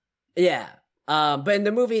 aww. Yeah. But in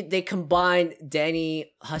the movie, they combined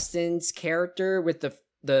Danny Huston's character with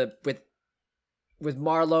with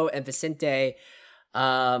Marlowe and Vicente.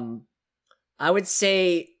 I would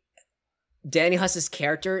say Danny Huston's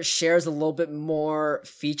character shares a little bit more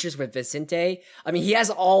features with Vicente. I mean, he has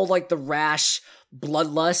all like the rash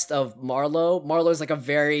bloodlust of Marlowe. Marlowe's like a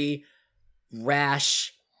very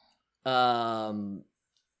rash,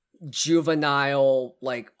 juvenile,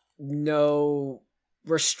 like no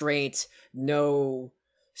restraint, no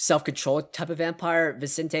self-control type of vampire.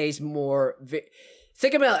 Vicente's more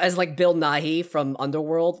think about it as like Bill Nighy from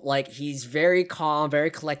Underworld. Like, he's very calm, very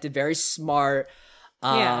collected, very smart,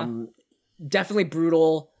 definitely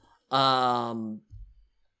brutal. And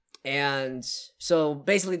so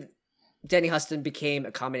basically Danny Huston became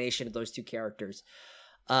a combination of those two characters.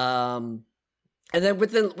 And then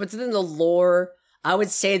within the lore, I would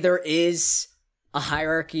say there is a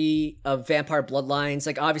hierarchy of vampire bloodlines.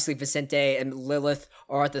 Like obviously Vicente and Lilith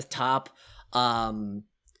are at the top. And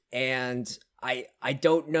I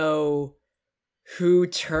don't know who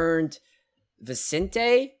turned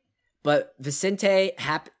Vicente, but Vicente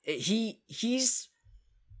he's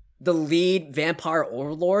the lead vampire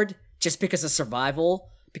overlord just because of survival.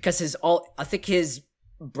 Because I think his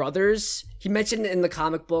brothers, he mentioned in the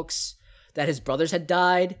comic books that his brothers had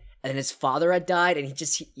died and his father had died, and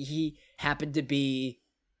he happened to be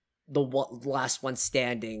the last one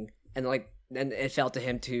standing, and it fell to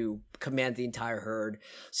him to command the entire herd.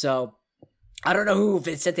 So I don't know who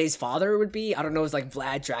Vicente's father would be. I don't know, it's like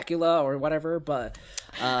Vlad Dracula or whatever, but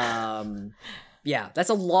yeah, that's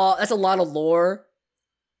a lot of lore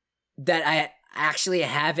that I actually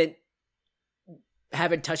haven't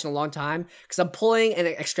touched in a long time, because I'm pulling and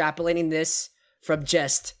extrapolating this from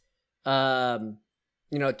just 2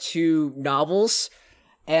 novels,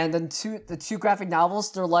 and then the two graphic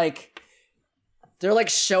novels, they're like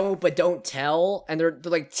show but don't tell, and they're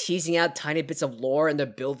like teasing out tiny bits of lore, and they're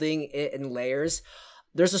building it in layers.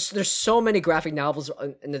 There's so many graphic novels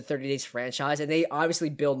in the 30 Days franchise, and they obviously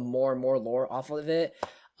build more and more lore off of it.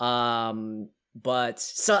 But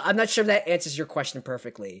so I'm not sure if that answers your question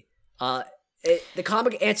perfectly. The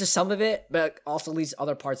comic answers some of it, but also leaves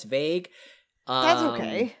other parts vague. That's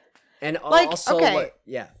okay. And also,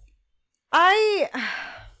 yeah. I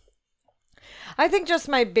think just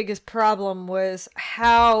my biggest problem was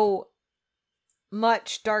how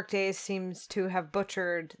much Dark Days seems to have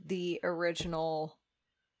butchered the original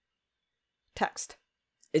text.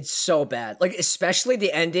 It's so bad. Like, especially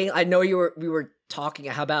the ending. I know we were talking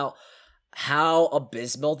about how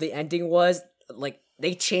abysmal the ending was. Like,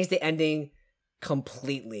 they changed the ending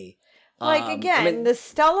completely. The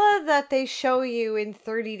Stella that they show you in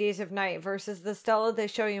 30 Days of Night versus the Stella they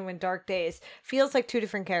show you in Dark Days feels like 2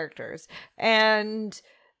 different characters. And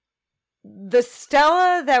the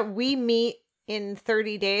Stella that we meet in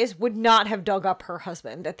 30 Days would not have dug up her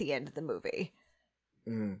husband at the end of the movie.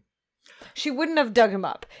 Mm. She wouldn't have dug him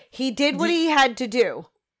up. He did what he had to do.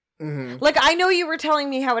 Mm-hmm. Like, I know you were telling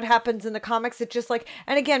me how it happens in the comics. It's just like,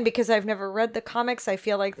 and again, because I've never read the comics, I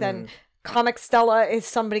feel like then comic Stella is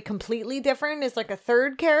somebody completely different, is like a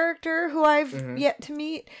third character who I've yet to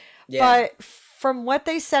meet. Yeah. But from what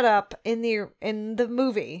they set up in the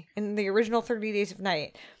movie, in the original 30 Days of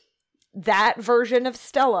Night, that version of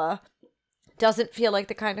Stella doesn't feel like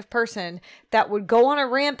the kind of person that would go on a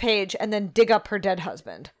rampage and then dig up her dead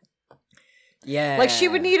husband. Yeah. Like, she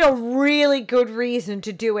would need a really good reason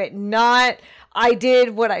to do it, not I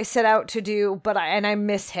did what I set out to do, but I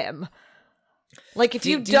miss him. Like, if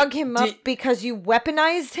you dug him up because you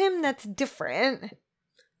weaponized him, that's different.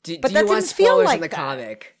 But that didn't feel like in the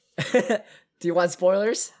comic. Do you want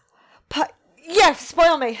spoilers? Yeah,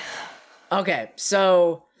 spoil me. Okay,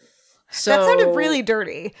 so that sounded really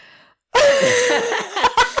dirty.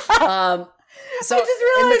 So I just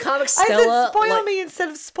realized in the comic Stella, I said spoil me instead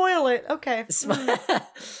of spoil it. Okay. So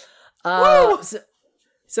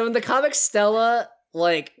in the comic Stella,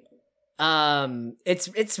 like,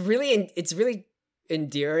 it's really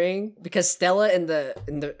endearing, because Stella in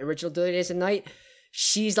the original 30 Days of Night,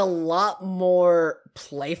 she's a lot more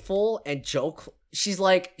playful and joke. She's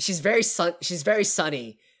very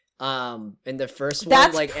sunny. In the first one,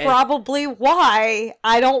 that's probably why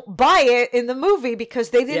I don't buy it in the movie,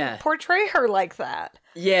 because they didn't portray her like that.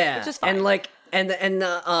 Yeah, which is fine. And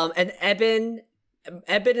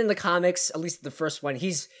Eben in the comics, at least the first one,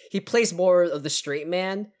 he plays more of the straight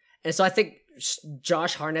man, and so I think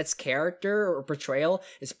Josh Hartnett's character or portrayal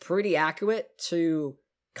is pretty accurate to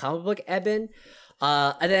comic book Eben.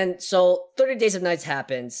 And then so 30 Days of Nights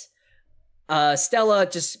happens. Stella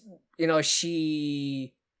just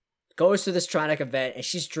she goes to this traumatic event, and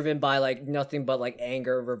she's driven by like nothing but like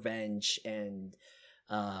anger, revenge, and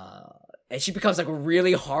she becomes like a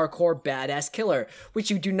really hardcore badass killer,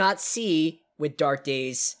 which you do not see with Dark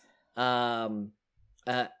Days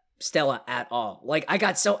Stella at all. Like, I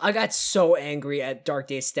got so angry at Dark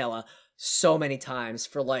Days Stella so many times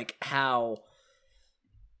for like how,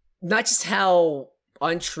 not just how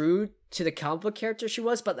untrue to the comic book character she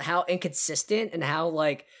was, but how inconsistent and how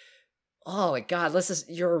like, oh my god,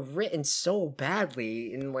 you're written so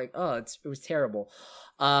badly, and like, it was terrible.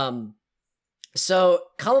 So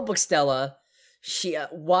comic book Stella, she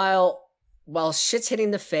while shit's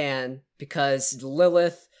hitting the fan because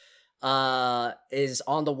Lilith is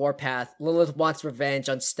on the warpath. Lilith wants revenge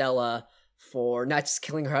on Stella for not just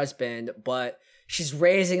killing her husband, but she's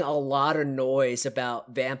raising a lot of noise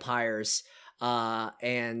about vampires,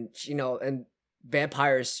 and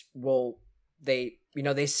vampires will they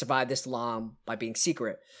they survived this long by being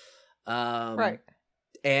secret. Right.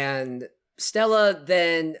 And Stella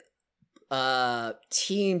then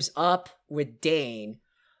teams up with Dane.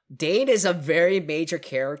 Dane is a very major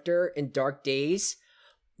character in Dark Days.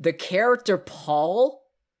 The character Paul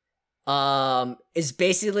is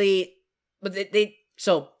basically, but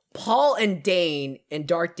so Paul and Dane in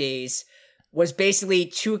Dark Days was basically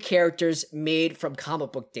two characters made from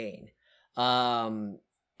comic book Dane. And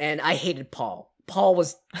I hated Paul. Paul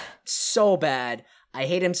was so bad. I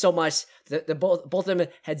hate him so much. The both of them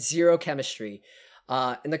had zero chemistry.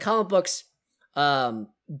 In the comic books,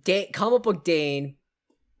 comic book Dane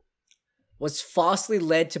was falsely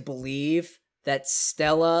led to believe that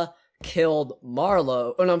Stella killed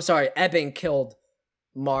Marlowe. Oh no, I'm sorry, Eben killed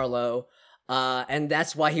Marlowe. And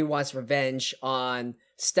that's why he wants revenge on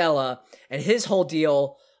Stella. And his whole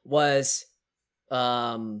deal was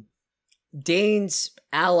Dane's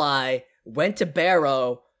ally went to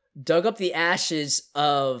Barrow, dug up the ashes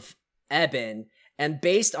of Eben, and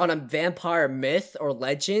based on a vampire myth or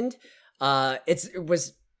legend, it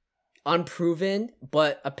was unproven,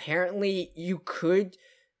 but apparently you could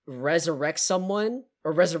resurrect someone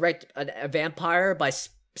or resurrect a vampire by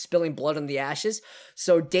spilling blood on the ashes.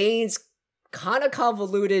 So Dane's kind of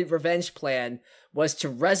convoluted revenge plan was to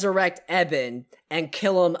resurrect Eben and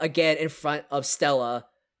kill him again in front of Stella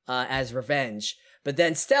as revenge. But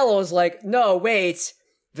then Stella was like, no, wait,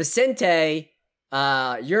 Vicente,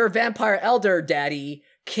 your vampire elder daddy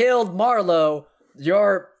killed Marlowe,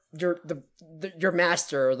 your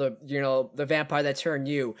master, the vampire that turned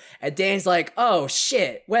you. And Dane's like, oh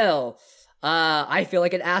shit, well, I feel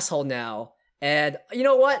like an asshole now. And you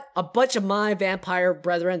know what? A bunch of my vampire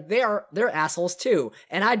brethren, they're assholes too.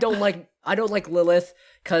 And I don't like Lilith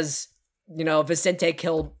because Vicente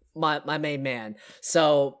killed my main man.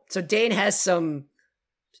 So Dane has some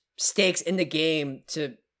stakes in the game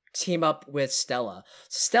to team up with Stella.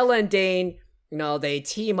 So Stella and Dane, they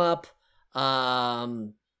team up.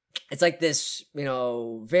 It's like this,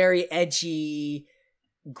 very edgy,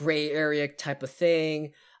 gray area type of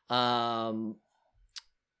thing. And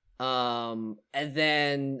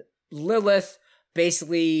then Lilith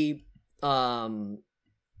basically taunts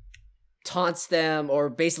them or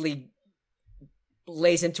basically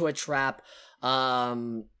lays into a trap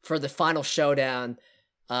for the final showdown.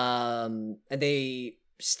 And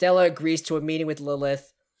Stella agrees to a meeting with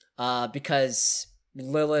Lilith because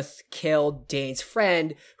Lilith killed Dane's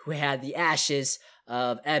friend who had the ashes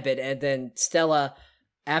of Eben. And then Stella,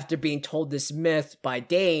 after being told this myth by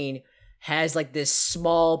Dane, has like this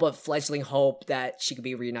small but fledgling hope that she could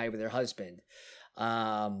be reunited with her husband.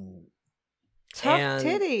 Tough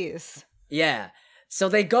titties. Yeah. So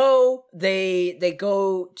they go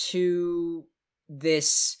to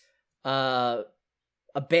this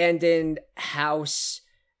abandoned house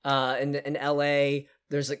in LA.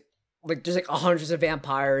 There's there's hundreds of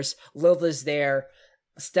vampires. Lilith is there.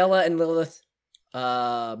 Stella and Lilith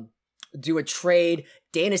do a trade.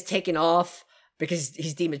 Dane is taken off because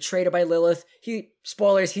he's deemed a traitor by Lilith.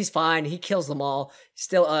 Spoilers, he's fine. He kills them all.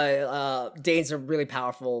 Still, Dane's a really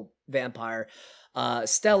powerful vampire.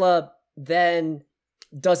 Stella then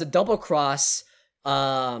does a double cross.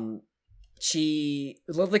 Lilith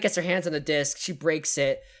gets her hands on the disc. She breaks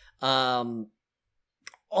it. All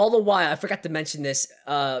the while, I forgot to mention this.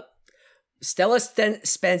 Stella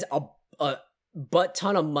spends a butt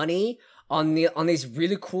ton of money on these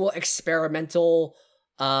really cool experimental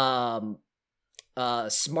smart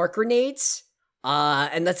grenades.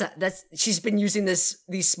 And that's she's been using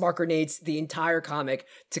these smart grenades the entire comic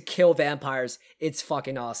to kill vampires. It's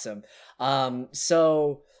fucking awesome.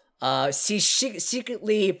 So she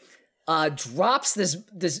secretly drops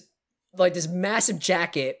this massive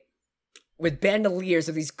jacket with bandoliers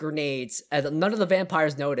of these grenades, and none of the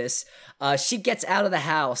vampires notice. She gets out of the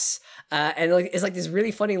house, and it's like this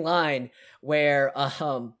really funny line where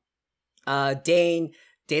Dane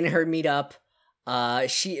and her meet up.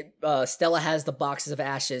 Stella has the boxes of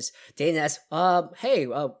ashes. Dane asks, hey,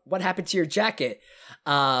 what happened to your jacket?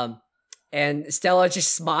 And Stella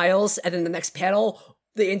just smiles, and then the next panel,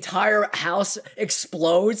 the entire house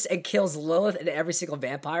explodes and kills Lilith and every single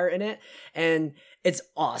vampire in it, and it's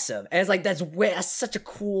awesome. And it's like that's such a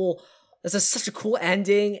cool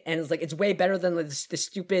ending, and it's like it's way better than the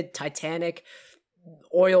stupid Titanic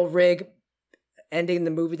oil rig ending in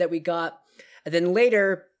the movie that we got. And then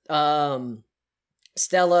later,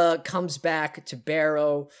 Stella comes back to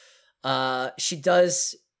Barrow. She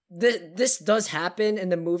does this does happen in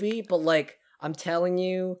the movie, but like I'm telling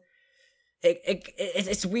you,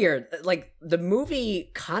 it's weird. Like the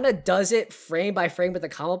movie kind of does it frame by frame with the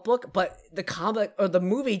comic book, but the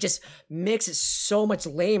movie just makes it so much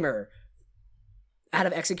lamer out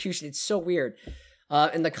of execution. It's so weird.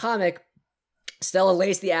 In the comic, Stella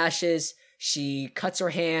lays the ashes. She cuts her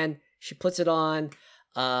hand. She puts it on,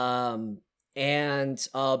 and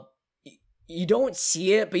you don't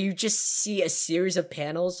see it, but you just see a series of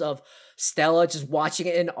panels of Stella just watching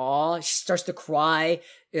it in awe. She starts to cry,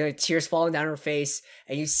 tears falling down her face,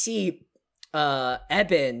 and you see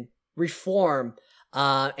Eben reform,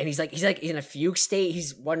 and he's like in a fugue state.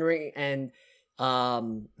 He's wondering, and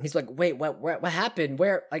he's like, wait, what happened?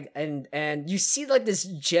 Where, like, and you see like this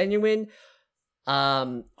genuine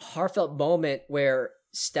heartfelt moment where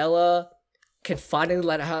Stella can finally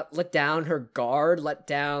let down her guard, let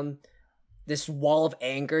down this wall of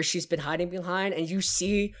anger she's been hiding behind, and you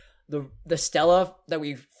see the Stella that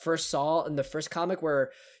we first saw in the first comic,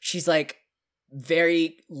 where she's like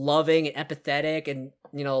very loving and empathetic, and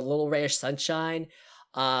a little ray of sunshine.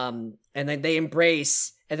 And then they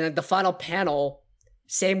embrace, and then the final panel,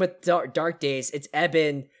 same with Dark Days. It's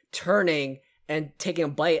Eben turning and taking a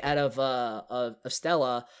bite out of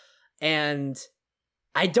Stella, and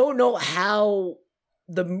I don't know how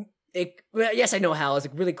yes, I know how. It's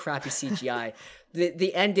like really crappy CGI.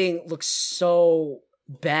 The ending looks so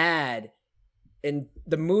bad in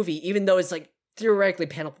the movie, even though it's like theoretically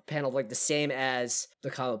panel for panel like the same as the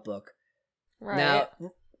comic book. Right. Now,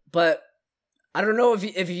 but I don't know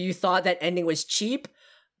if you thought that ending was cheap,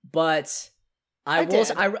 but I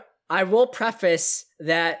will preface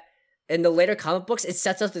that in the later comic books, it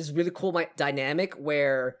sets up this really cool dynamic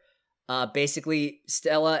where basically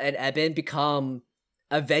Stella and Eben become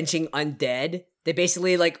avenging undead. They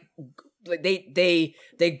basically like they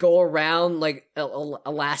go around like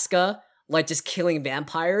Alaska, like just killing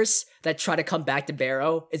vampires that try to come back to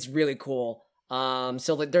Barrow. It's really cool. So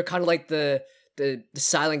like they're kind of like the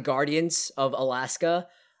silent guardians of Alaska.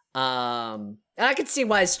 And I can see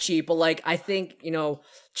why it's cheap, but like I think,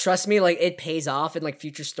 trust me, like it pays off in like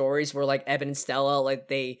future stories where like Eben and Stella, like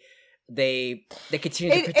they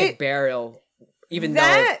continue to protect Barrow, even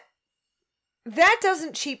though that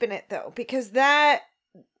doesn't cheapen it though, because there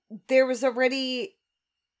was already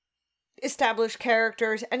established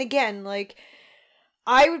characters, and again, like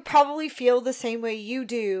I would probably feel the same way you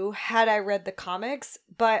do had I read the comics,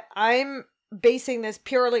 but I'm basing this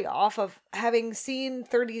purely off of having seen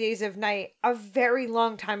 30 Days of Night a very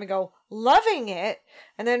long time ago, loving it,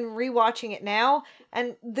 and then rewatching it now,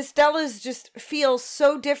 and the Stellas just feel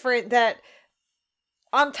so different that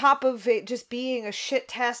on top of it just being a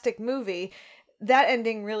shit-tastic movie, that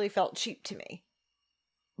ending really felt cheap to me.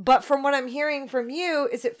 But from what I'm hearing from you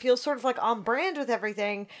is it feels sort of like on brand with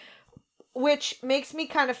everything, which makes me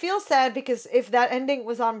kind of feel sad, because if that ending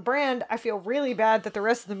was on brand, I feel really bad that the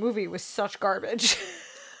rest of the movie was such garbage.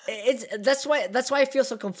 That's why I feel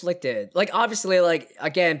so conflicted. Like obviously, like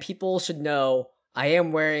again, people should know I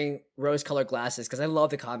am wearing rose-colored glasses because I love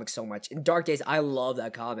the comic so much. In Dark Days, I love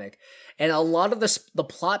that comic, and a lot of the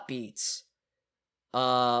plot beats,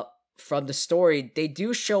 from the story, they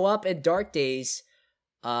do show up in Dark Days,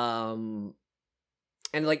 and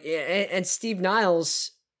Steve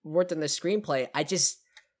Niles worked on the screenplay.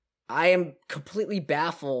 I am completely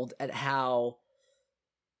baffled at how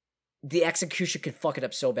the execution could fuck it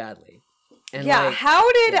up so badly. And yeah, like,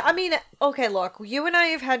 how did... Yeah. I mean, okay, look, you and I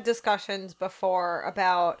have had discussions before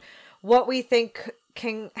about what we think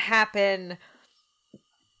can happen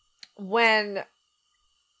when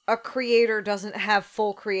a creator doesn't have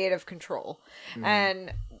full creative control. Mm.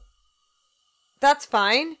 And that's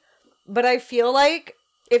fine, but I feel like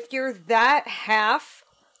if you're that half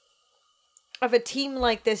of a team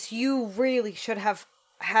like this, you really should have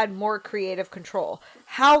had more creative control.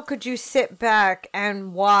 How could you sit back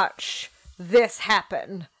and watch this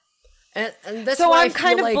happen? And that's so why I'm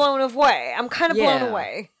kind of blown away. I'm kind of blown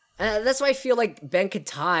away. And that's why I feel like Ben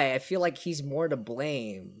Katai, I feel like he's more to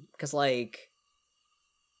blame. Because, like,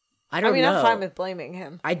 I don't know. I'm fine with blaming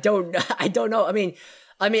him. I don't know.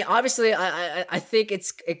 I mean, obviously, I think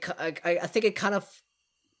I think it kind of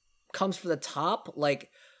comes from the top.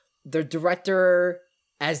 Like, the director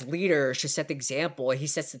as leader should set the example. He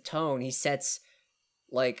sets the tone. He sets,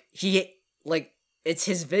 it's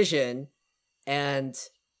his vision. And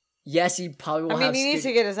yes, he probably will have... he needs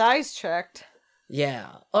to get his eyes checked. Yeah.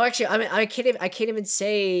 Oh, actually, I can't even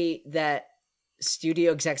say that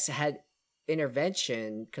studio execs had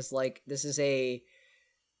intervention, because, like, this is a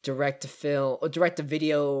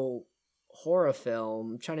direct-to-video horror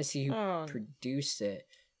film. I'm trying to see who produced it.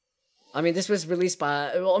 This was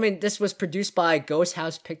produced by Ghost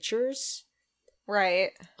House Pictures.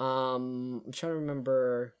 Right. I'm trying to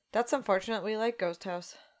remember. That's unfortunate. We like Ghost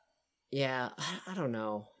House. Yeah, I don't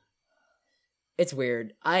know. It's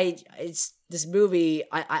weird. It's this movie.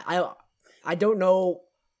 I don't know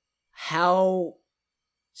how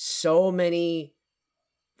so many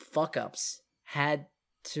fuck ups had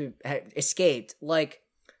escaped. Like,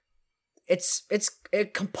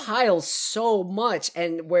 it compiles so much,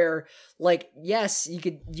 and where, like, yes, I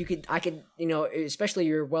could, you know, especially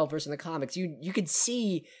you're well versed in the comics, you could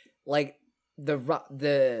see, like,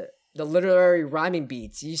 the literary rhyming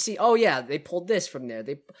beats. You see, oh yeah, they pulled this from there.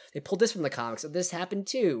 They pulled this from the comics. So this happened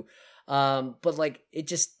too. But like, it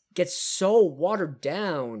just gets so watered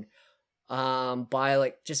down by,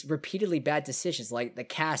 like, just repeatedly bad decisions. Like, the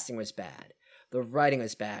casting was bad, the writing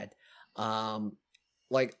was bad.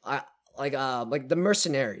 Like the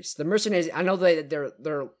mercenaries. The mercenaries, I know that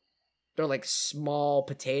they're like small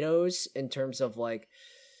potatoes in terms of, like,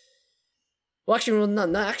 well, actually,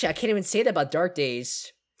 no, actually, I can't even say that about Dark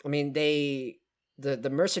Days. I mean, the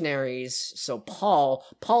mercenaries. So Paul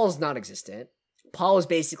is non-existent. Paul is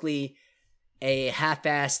basically a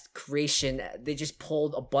half-assed creation. They just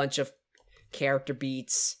pulled a bunch of character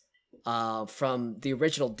beats from the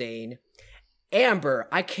original Dane. Amber,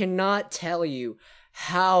 I cannot tell you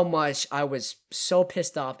how much I was so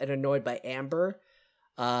pissed off and annoyed by Amber.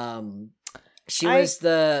 She was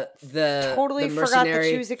the totally the forgot that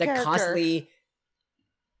mercenary she was a character. constantly.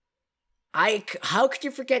 How could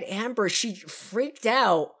you forget Amber? She freaked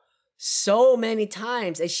out so many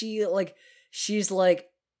times, and she's like,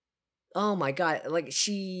 oh my god, like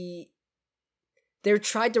they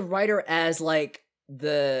tried to write her as, like,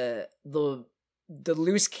 the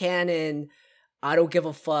loose cannon, I don't give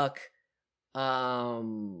a fuck, hard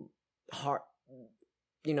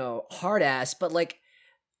ass, but, like,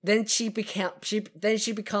 then she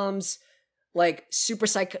becomes, like,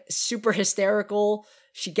 super hysterical.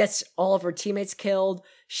 She gets all of her teammates killed.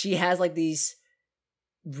 She has, like, these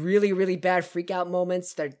really, really bad freak out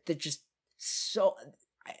moments that just so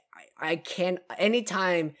I can't.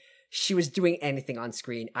 Anytime she was doing anything on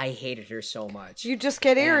screen, I hated her so much. You just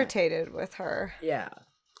get irritated with her. Yeah.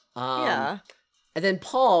 Yeah. And then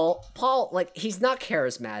Paul, like, he's not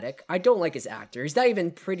charismatic. I don't like his actor. He's not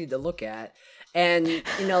even pretty to look at. And,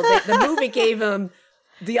 you know, the movie gave him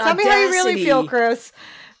the Tell audacity. me how you really feel, Chris.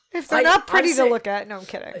 If they're not pretty to look at, no, I'm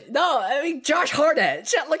kidding. No, I mean, Josh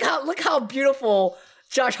Hartnett. Look how beautiful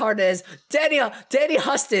Josh Hartnett is. Danny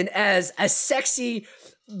Huston as a sexy,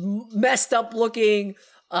 messed up looking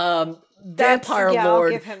vampire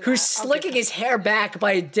lord who's slicking his hair back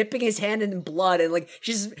by dipping his hand in blood, and, like,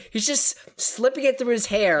 he's just slipping it through his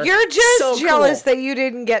hair. You're just so jealous cool. that you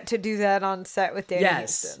didn't get to do that on set with Danny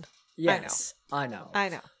Huston. Yes, I know.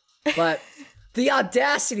 But the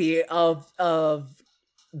audacity of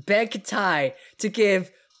Ben Katai to give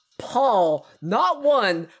Paul not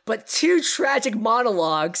one but two tragic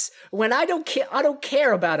monologues when I don't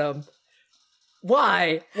care about him.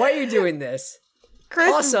 Why are you doing this?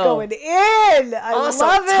 Chris is going in. I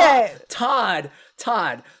love it. Todd,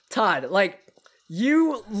 like,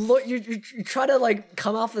 you try to, like,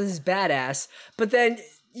 come off as badass, but then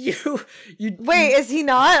you wait, is he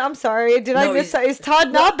not? I'm sorry, I miss that? Is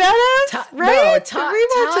Todd not badass? Right? No,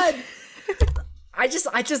 Todd. I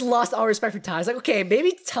just lost all respect for Todd. It's like, okay,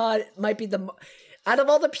 maybe Todd might be out of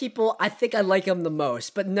all the people, I think I like him the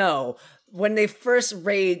most. But no, when they first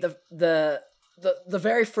raid the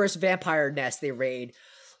very first vampire nest they raid,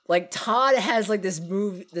 like, Todd has, like, this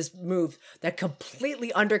move that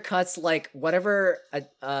completely undercuts, like, whatever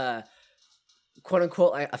quote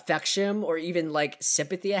unquote, like, affection or even, like,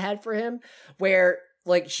 sympathy I had for him, where,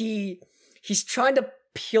 like, he's trying to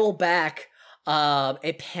peel back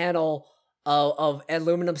a panel of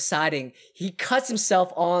aluminum siding. He cuts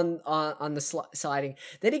himself on the siding.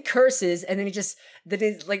 Then he curses, and then he just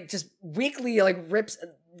weakly, like,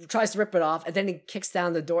 tries to rip it off, and then he kicks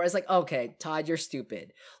down the door. It's like, okay, Todd, you're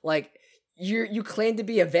stupid. Like, you claim to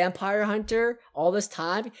be a vampire hunter all this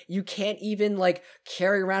time. You can't even, like,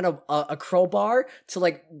 carry around a crowbar to,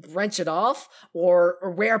 like, wrench it off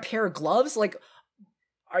or wear a pair of gloves. Like,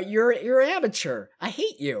 you're an amateur. I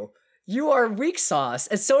hate you. You are weak sauce,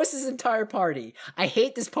 and so is this entire party. I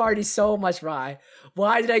hate this party so much, Rye.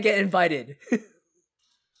 Why did I get invited?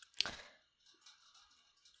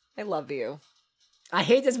 I love you. I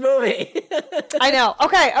hate this movie. I know.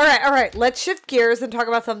 Okay, all right. Let's shift gears and talk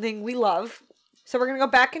about something we love. So we're going to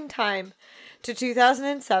go back in time to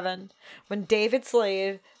 2007 when David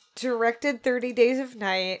Slade directed 30 Days of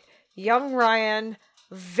Night. Young Ryan,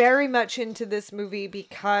 very much into this movie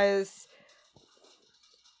because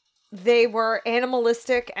they were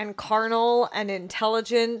animalistic and carnal and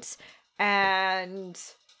intelligent and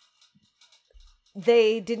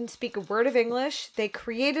they didn't speak a word of English. They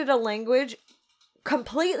created a language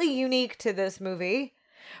completely unique to this movie,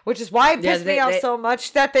 which is why it pissed me off so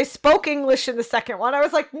much that they spoke English in the second one. I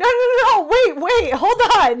was like, no, wait, hold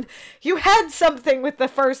on. You had something with the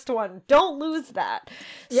first one. Don't lose that.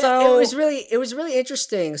 Yeah, so it was really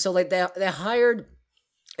interesting. So like they hired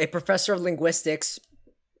a professor of linguistics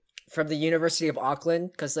from the University of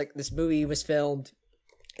Auckland, because like this movie was filmed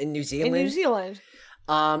in New Zealand.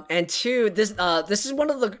 And two, this is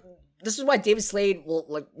why David Slade will,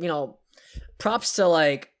 like, you know, props to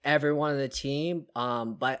like everyone on the team.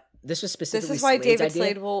 But this was specifically this is why Slade's David idea.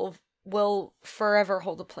 Slade will forever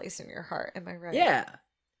hold a place in your heart. Am I right? Yeah,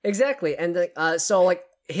 exactly. And so like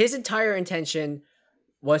his entire intention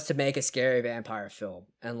was to make a scary vampire film,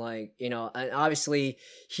 and like, you know, and obviously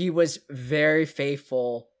he was very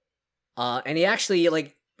faithful. And he actually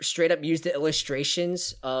like straight up used the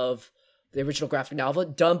illustrations of the original graphic novel,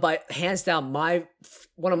 done by, hands down,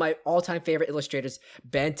 one of my all-time favorite illustrators,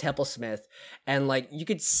 Ben Templesmith. And like you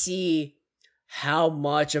could see how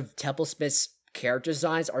much of Templesmith's character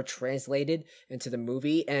designs are translated into the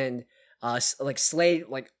movie, and like Slade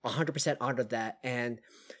like 100% honored that. And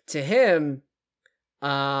to him,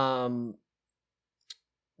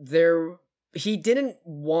 he didn't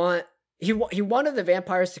want, he wanted the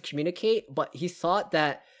vampires to communicate, but he thought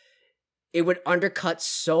that it would undercut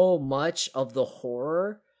so much of the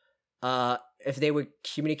horror if they would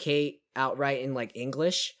communicate outright in like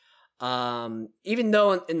English. Even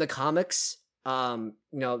though in the comics, you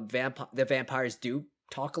know, the vampires do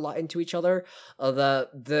talk a lot into each other.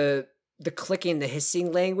 The clicking, the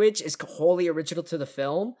hissing language is wholly original to the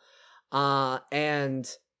film. But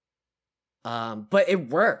it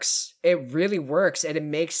works. It really works, and it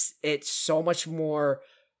makes it so much more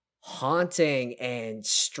haunting and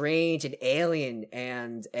strange and alien,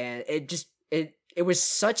 and it was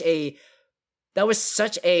such a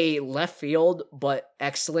left field but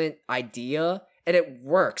excellent idea, and it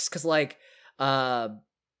works because like my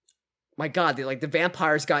god, the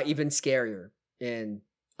vampires got even scarier in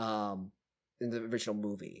the original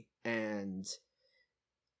movie, and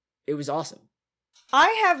it was awesome. I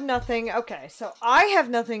have nothing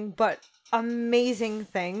but amazing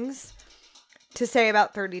things to say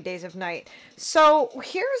about 30 Days of Night. So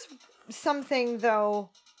here's something, though,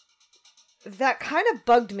 that kind of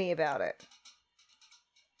bugged me about it.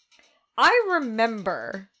 I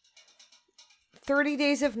remember 30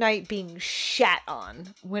 Days of Night being shat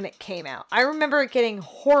on when it came out. I remember it getting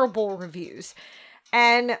horrible reviews.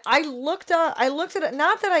 And I looked at it,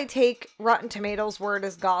 not that I take Rotten Tomatoes' word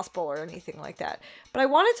as gospel or anything like that, but I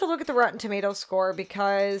wanted to look at the Rotten Tomatoes score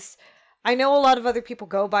because I know a lot of other people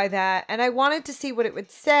go by that, and I wanted to see what it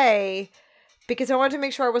would say because I wanted to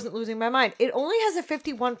make sure I wasn't losing my mind. It only has a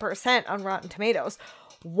 51% on Rotten Tomatoes.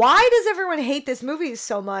 Why does everyone hate this movie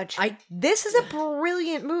so much? This is a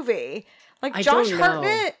brilliant movie. Like, Josh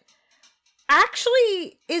Hartnett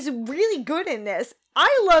actually is really good in this.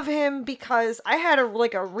 I love him because I had a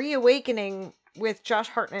reawakening with Josh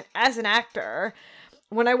Hartnett as an actor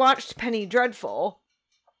when I watched Penny Dreadful.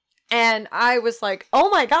 And I was like, oh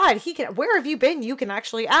my god, where have you been? You can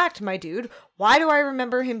actually act, my dude. Why do I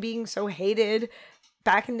remember him being so hated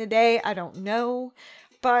back in the day? I don't know.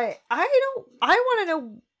 But I want to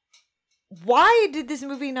know, why did this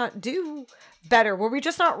movie not do better? Were we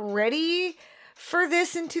just not ready for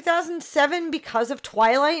this in 2007 because of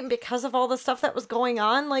Twilight and because of all the stuff that was going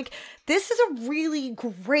on? Like, this is a really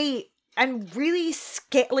great and really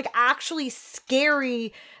actually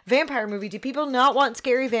scary vampire movie. Do people not want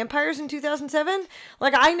scary vampires in 2007?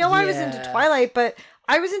 Like, I know I was into Twilight, but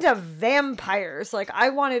I was into vampires. Like, I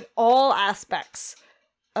wanted all aspects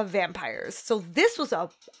of vampires. So this was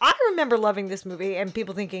I remember loving this movie and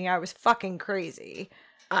people thinking I was fucking crazy.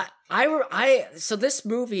 So this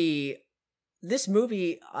movie, if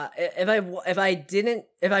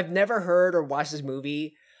I've never heard or watched this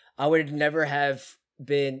movie, I would never have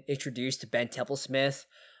been introduced to Ben Templesmith.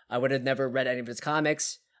 I would have never read any of his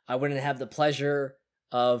comics. I wouldn't have the pleasure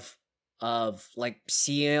of like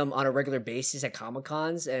seeing him on a regular basis at Comic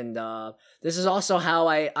Cons. And this is also how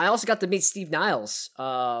I also got to meet Steve Niles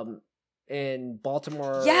in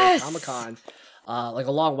Baltimore Comic Con. Like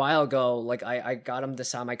a long while ago. Like I got him to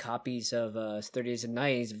sign my copies of 30 Days of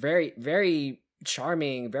Night. He's very, very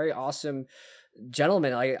charming, very awesome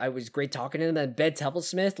gentleman. I was great talking to him. And Ben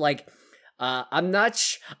Templesmith, like, I'm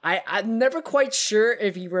never quite sure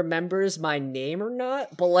if he remembers my name or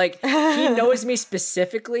not, but like he knows me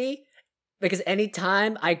specifically because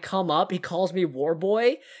anytime I come up, he calls me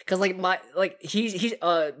Warboy. Cause like he's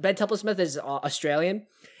Ben Templesmith is Australian,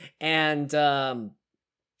 and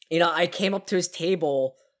I came up to his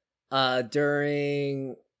table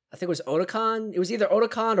during, I think it was Otakon. It was either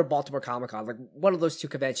Otakon or Baltimore Comic Con, like one of those two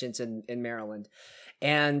conventions in Maryland.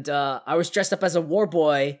 And I was dressed up as a war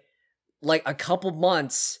boy, like a couple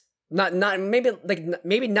months, not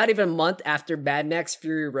maybe not even a month after Mad Max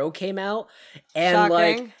Fury Road came out, and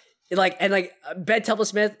Shocking. like Ben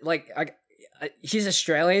Temple-Smith, he's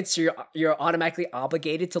Australian, so you're automatically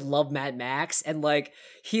obligated to love Mad Max, and like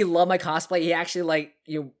he loved my cosplay. He actually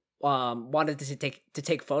wanted to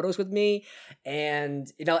take photos with me, and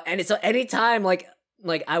and so anytime like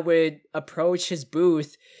I would approach his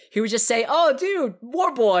booth, he would just say, "Oh, dude,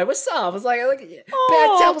 War Boy, what's up?" I was like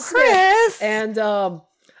Ben Temple-Smith, Chris. and he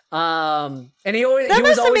That was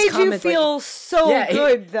must have always made you comment, feel so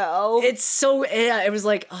good, though. It's so it was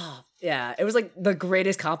like it was like the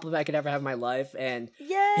greatest compliment I could ever have in my life, and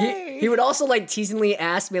Yay! he would also like teasingly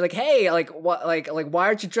ask me like, "Hey, like what, like why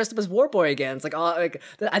aren't you dressed up as War Boy again?" It's like,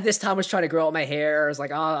 at this time I was trying to grow out my hair. I was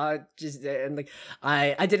like, and like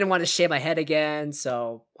I didn't want to shave my head again,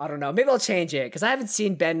 so I don't know. Maybe I'll change it because I haven't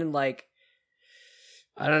seen Ben in like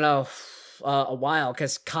I don't know a while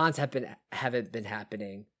because cons haven't been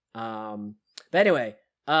happening. But anyway,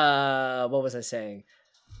 what was I saying?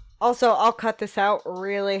 Also, I'll cut this out.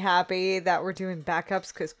 Really happy that we're doing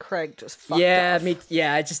backups because Craig just fucked off.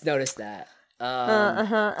 I just noticed that.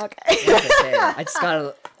 Okay. I just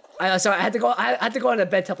gotta. Sorry, I had to go. I had to go on a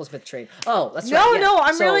Ben Temple-Smith train. Oh, that's right. No,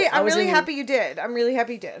 I'm So really happy you did. I'm really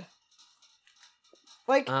happy you did.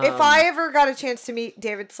 Like, if I ever got a chance to meet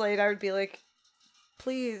David Slade, I would be like,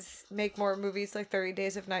 please make more movies like 30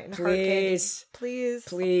 Days of Night and Hard Candy. Please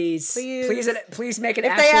make an.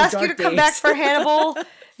 If they ask you to come back for Hannibal,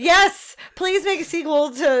 yes, please make a sequel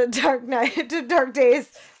to Dark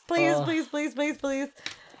Days. Please.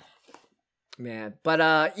 Man,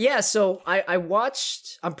 but so I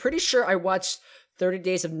watched. I'm pretty sure I watched 30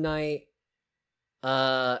 Days of Night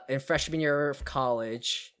in freshman year of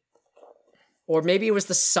college, or maybe it was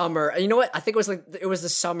the summer. You know what? I think it was the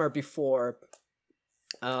summer before.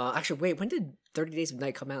 Actually, wait. When did 30 Days of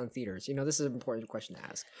Night come out in theaters? This is an important question to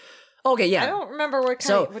ask. Okay, yeah. I don't remember what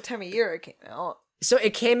time of year it came out. So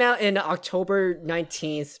it came out in October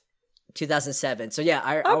 19th, 2007. So yeah,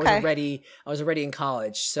 I was already in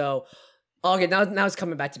college. So okay, now it's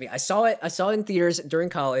coming back to me. I saw it in theaters during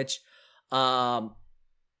college.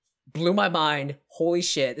 Blew my mind. Holy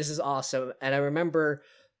shit, this is awesome. And I remember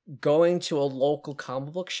going to a local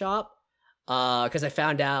comic book shop because I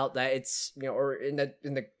found out that it's or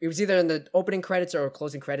it was either in the opening credits or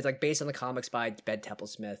closing credits, like based on the comics by Ben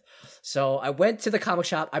Temple-Smith. So I went to the comic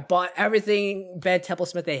shop, I bought everything Ben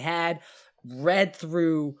Temple-Smith they had, read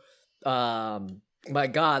through my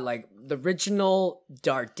god, like the original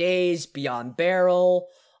Dark Days, Beyond Barrel,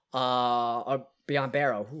 or Beyond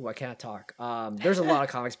Barrow. Ooh, I can't talk. There's a lot of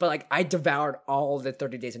comics, but like I devoured all the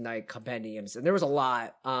 30 Days of Night compendiums, and there was a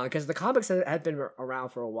lot because the comics had been around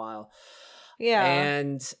for a while. Yeah.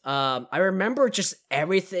 And I remember just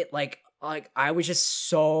everything, like I was just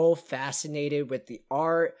so fascinated with the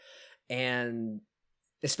art, and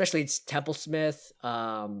especially it's Temple-Smith.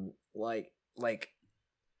 Like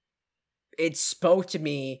it spoke to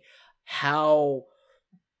me how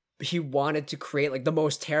he wanted to create like the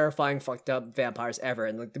most terrifying fucked up vampires ever,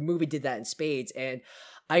 and like the movie did that in spades. And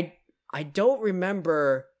I don't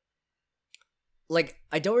remember like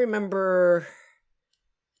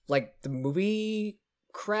the movie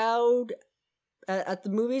crowd at the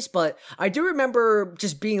movies, but I do remember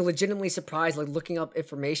just being legitimately surprised, like looking up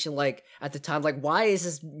information like at the time, like why is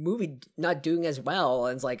this movie not doing as well,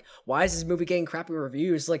 and it's like why is this movie getting crappy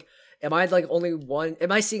reviews? Like am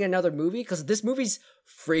I seeing another movie? Because this movie's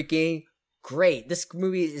freaking great. This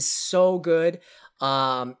movie is so good.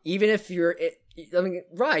 Even if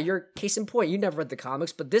Ryan, you're case in point, you never read the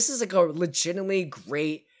comics, but this is like a legitimately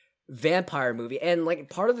great vampire movie, and like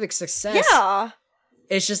part of the success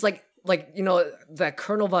it's just like that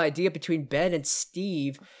kernel of idea between Ben and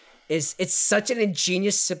Steve is it's such an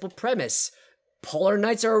ingenious, simple premise. Polar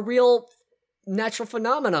nights are a real natural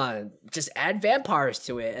phenomenon, just add vampires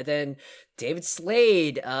to it. And then David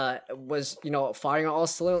Slade was firing on all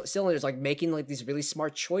cylinders, like making like these really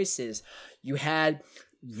smart choices. You had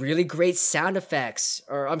really great sound effects,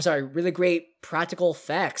 or I'm sorry, really great practical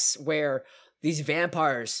effects where these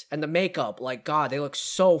vampires and the makeup, like god, they look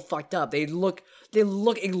so fucked up. They look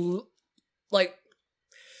like,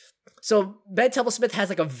 so Ben Temple-Smith has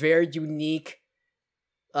like a very unique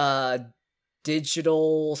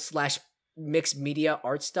digital / mixed media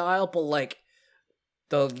art style, but like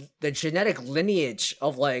the genetic lineage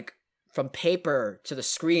of like from paper to the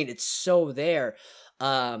screen, it's so there.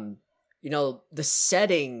 the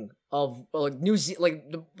setting of like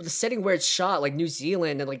the setting where it's shot, like New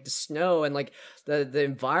Zealand, and like the snow and like the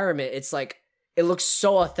environment, it's like it looks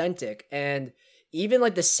so authentic. And even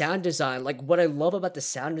like the sound design, like what I love about the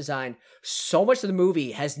sound design, so much of the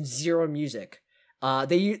movie has zero music.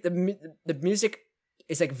 The music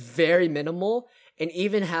is like very minimal, and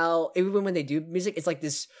even when they do music, it's like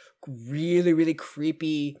this really, really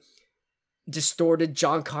creepy, distorted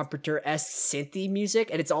John Carpenter-esque synthy music,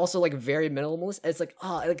 and it's also like very minimalist. It's like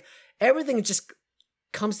like everything just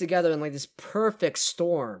comes together in like this perfect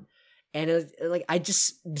storm, and like I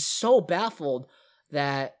just am so baffled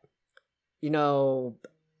that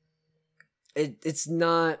it's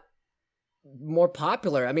not more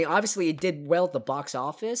popular. I mean, obviously it did well at the box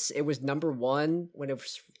office. It was number 1 when it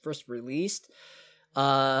was first released.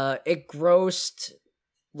 It grossed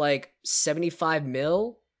like 75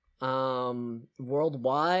 mil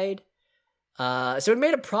worldwide. So it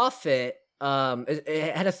made a profit.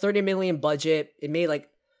 It had a 30 million budget. It made like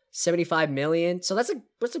 75 million. So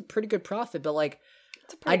that's a pretty good profit, but like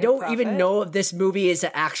I don't even know if this movie is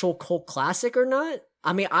an actual cult classic or not.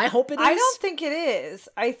 I mean, I hope it is. I don't think it is.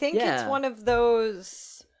 I think it's one of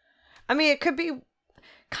those. I mean, it could be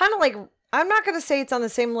kind of like, I'm not going to say it's on the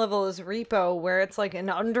same level as Repo, where it's like an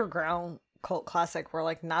underground cult classic where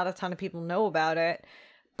like not a ton of people know about it.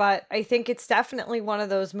 But I think it's definitely one of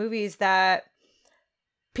those movies that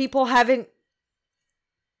people haven't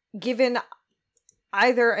given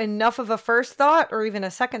either enough of a first thought or even a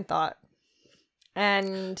second thought.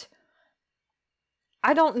 And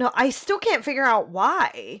I don't know. I still can't figure out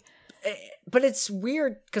why. But it's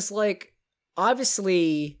weird because, like,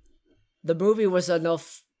 obviously the movie was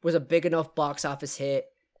a big enough box office hit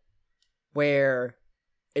where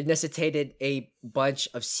it necessitated a bunch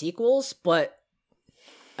of sequels, but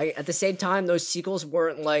at the same time, those sequels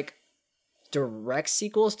weren't like direct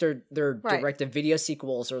sequels. They're direct-to-video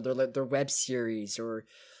sequels, or they're web series, or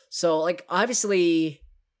so. Like, obviously,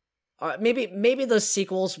 maybe those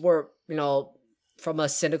sequels were, from a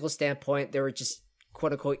cynical standpoint, they were just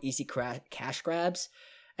quote unquote easy cash grabs,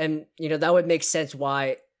 and that would make sense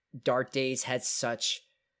why Dark Days had such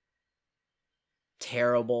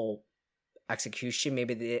terrible execution.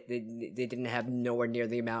 Maybe they didn't have nowhere near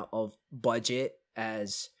the amount of budget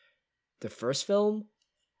as the first film,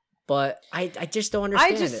 but I just don't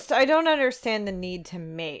understand it. I don't understand the need to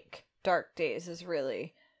make Dark Days is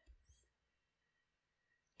really,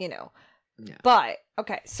 Yeah. But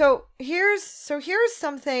okay, so here's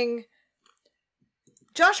something.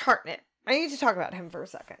 Josh Hartnett. I need to talk about him for a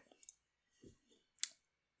second.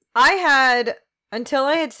 Until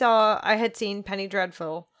I had seen Penny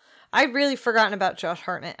Dreadful, I'd really forgotten about Josh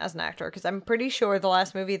Hartnett as an actor, because I'm pretty sure the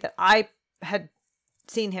last movie that I had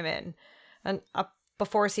seen him in, and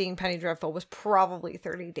before seeing Penny Dreadful, was probably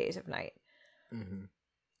 30 Days of Night. Mm-hmm.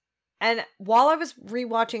 And while I was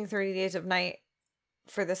rewatching 30 Days of Night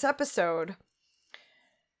for this episode,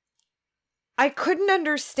 I couldn't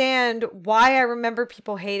understand why I remember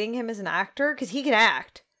people hating him as an actor, because he can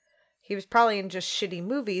act. He was probably in just shitty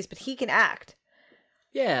movies, but he can act.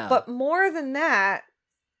 Yeah. But more than that,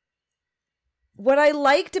 what I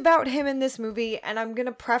liked about him in this movie, and I'm going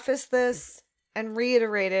to preface this and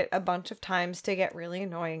reiterate it a bunch of times to get really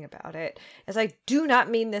annoying about it, is I do not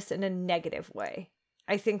mean this in a negative way.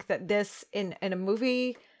 I think that this, in a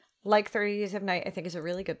movie like 30 Days of Night, I think is a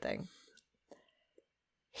really good thing.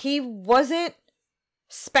 He wasn't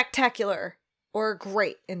spectacular or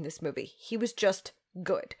great in this movie. He was just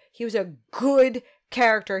good. He was a good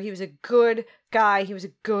character. He was a good guy. He was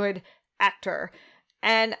a good actor.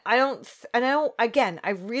 And I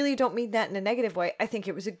really don't mean that in a negative way. I think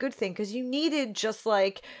it was a good thing, because you needed just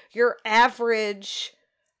like your average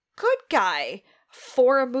good guy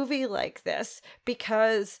for a movie like this,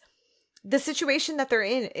 because the situation that they're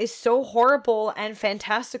in is so horrible and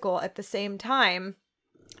fantastical at the same time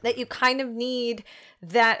that you kind of need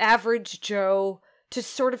that average Joe to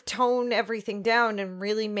sort of tone everything down and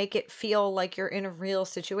really make it feel like you're in a real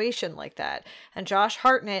situation like that. And Josh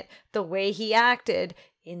Hartnett, the way he acted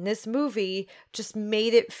in this movie, just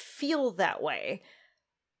made it feel that way.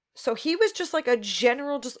 So he was just like a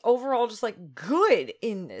general, just overall, just like good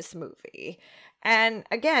in this movie. And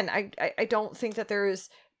again, I don't think that there's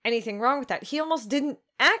anything wrong with that. He almost didn't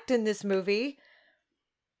act in this movie,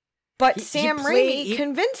 but Sam Raimi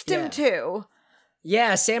convinced him to.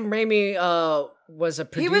 Yeah, Sam Raimi was a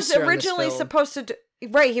producer. He was originally supposed to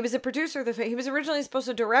he was a producer of the film. He was originally supposed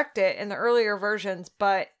to direct it in the earlier versions,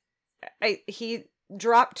 but he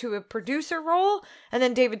dropped to a producer role, and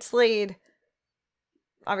then David Slade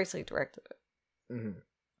obviously directed it. Mm-hmm.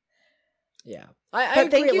 Yeah. I But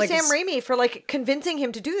agree, thank you, like, Sam Raimi, for like convincing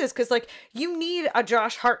him to do this, because like you need a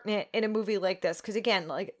Josh Hartnett in a movie like this. Because again,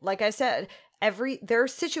 like I said, their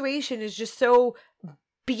situation is just so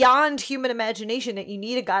beyond human imagination that you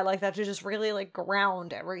need a guy like that to just really like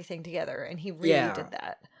ground everything together, and he really did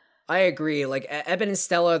that. I agree. Like Eben and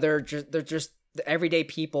Stella, they're just the everyday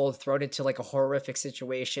people thrown into like a horrific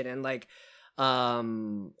situation, and like I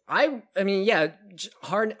mean, yeah,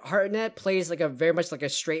 Hartnett plays like a very much like a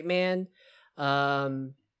straight man,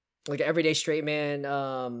 like an everyday straight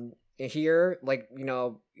man here. Like, you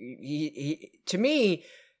know, he to me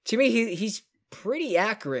he's pretty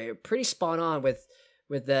accurate, pretty spot on with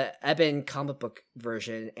the Eben comic book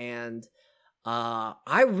version, and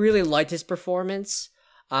I really liked his performance.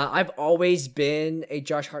 I've always been a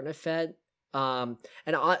Josh Hartnett fan.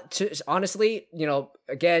 Honestly, you know,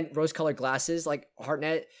 again, rose-colored glasses, like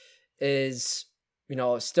Hartnett is, you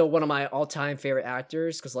know, still one of my all-time favorite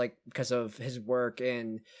actors because of his work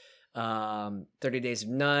in 30 Days of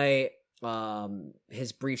Night,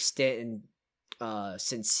 his brief stint in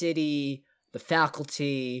Sin City, The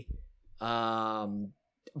Faculty,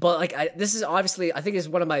 but like this is obviously, I think, is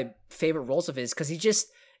one of my favorite roles of his, because he just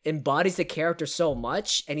embodies the character so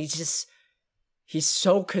much, and he's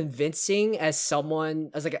so convincing as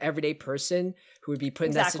like an everyday person who would be put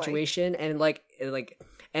in that situation, and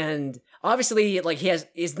and obviously like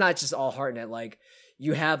he's not just all Hartnett. Like,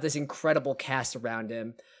 you have this incredible cast around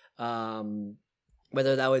him,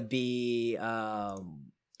 whether that would be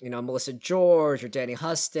you know, Melissa George or Danny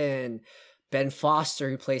Huston, Ben Foster,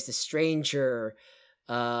 who plays the stranger,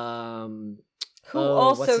 who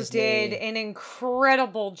also did an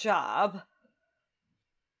incredible job.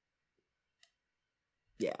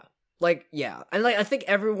 Yeah. Like, yeah. And like, I think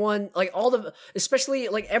everyone, like especially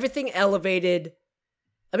like everything elevated.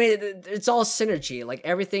 I mean, it's all synergy. Like,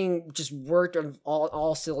 everything just worked on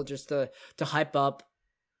all cylinders to hype up,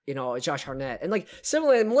 you know, Josh Hartnett. And like,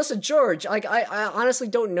 similarly, Melissa George, like, I honestly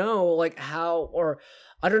don't know like how, or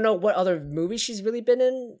I don't know what other movies she's really been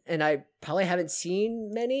in, and I probably haven't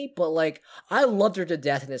seen many, but like, I loved her to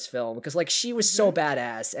death in this film, because like, she was so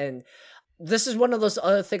badass. And this is one of those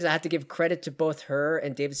other things I have to give credit to both her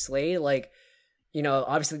and David Slade. Like, you know,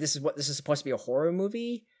 obviously this is supposed to be a horror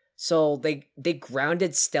movie, so they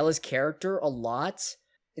grounded Stella's character a lot.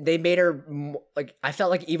 They made her like, I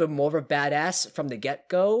felt like even more of a badass from the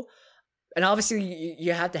get-go. And obviously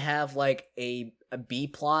you have to have like a B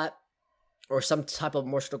plot or some type of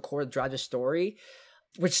emotional core to drive the story,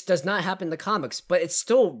 which does not happen in the comics, but it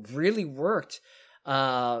still really worked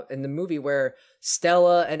in the movie, where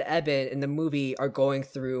Stella and Eben in the movie are going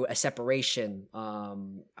through a separation.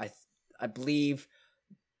 I believe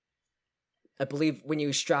when you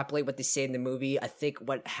extrapolate what they say in the movie, I think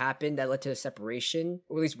what happened that led to the separation,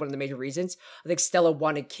 or at least one of the major reasons, I think Stella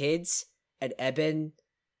wanted kids and Eben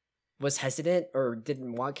was hesitant or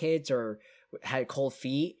didn't want kids or had cold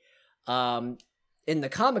feet. In the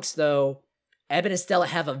comics, though, Eben and Stella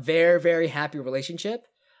have a very, very happy relationship.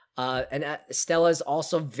 And Stella is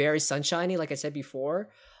also very sunshiny, like I said before.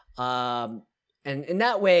 And in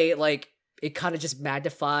that way, like, it kind of just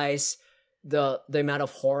magnifies the amount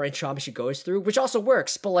of horror and trauma she goes through, which also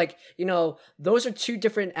works. But like, you know, those are two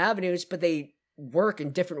different avenues, but they work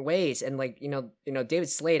in different ways. And like, you know, David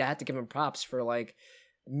Slade, I have to give him props for like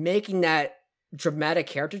making that dramatic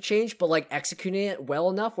character change, but like executing it well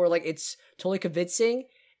enough where like it's totally convincing,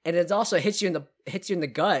 and it also hits you in the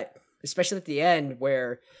gut, especially at the end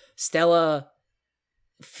where Stella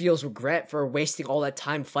feels regret for wasting all that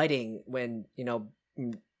time fighting when you know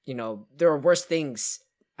there are worse things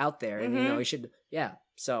out there, and you know you should, yeah.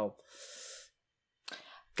 So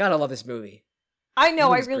gotta love this movie. I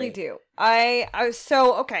know, I really do.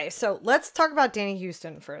 So let's talk about Danny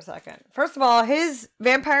Huston for a second. First of all, his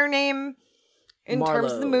vampire name in Marlo.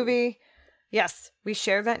 terms of the movie, yes, we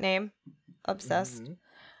share that name. Obsessed.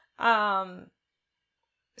 So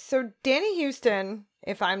Danny Huston,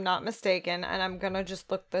 if I'm not mistaken, and I'm gonna just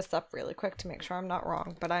look this up really quick to make sure I'm not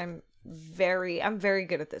wrong, but I'm very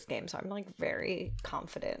good at this game, so I'm like very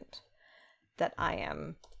confident that I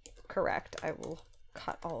am correct. I will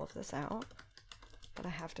cut all of this out, but I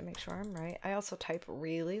have to make sure I'm right. I also type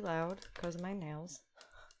really loud because of my nails,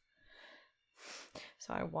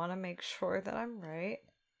 so I want to make sure that I'm right.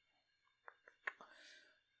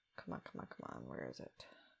 Come on, where is it?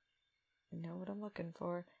 I know what I'm looking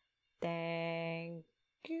for. Thank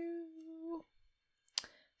you.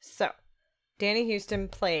 So, Danny Huston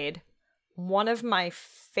played one of my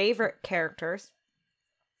favorite characters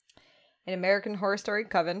in American Horror Story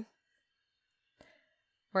Coven,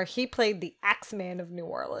 where he played the Axeman of New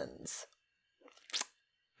Orleans.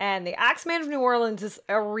 And the Axeman of New Orleans is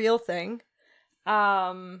a real thing.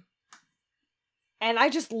 And I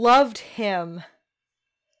just loved him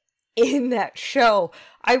in that show.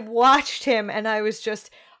 I watched him and I was just,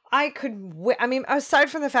 I mean, aside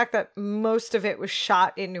from the fact that most of it was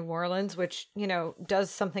shot in New Orleans, which, you know,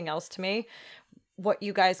 does something else to me. What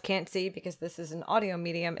you guys can't see because this is an audio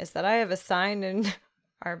medium is that I have a sign in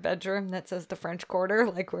our bedroom that says the French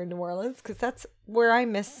Quarter, like we're in New Orleans, because that's where I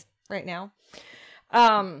miss right now.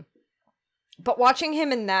 But watching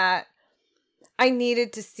him in that, I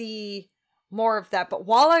needed to see more of that. But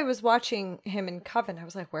while I was watching him in Coven, I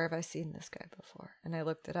was like, where have I seen this guy before? And I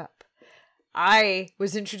looked it up. I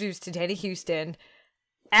was introduced to Danny Houston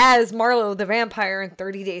as Marlowe the vampire in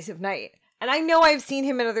 30 Days of Night. And I know I've seen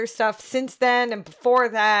him in other stuff since then and before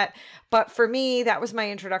that, but for me, that was my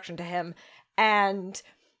introduction to him. And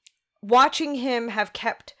watching him have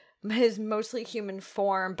kept his mostly human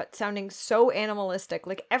form, but sounding so animalistic,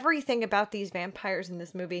 like everything about these vampires in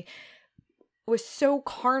this movie was so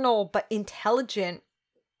carnal but intelligent,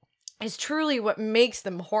 is truly what makes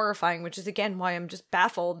them horrifying, which is again why I'm just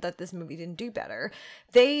baffled that this movie didn't do better.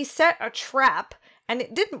 They set a trap and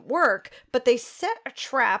it didn't work, but they set a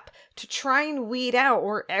trap to try and weed out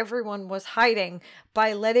where everyone was hiding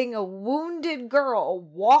by letting a wounded girl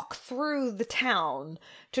walk through the town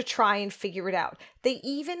to try and figure it out. They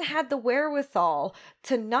even had the wherewithal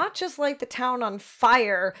to not just light the town on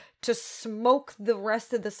fire to smoke the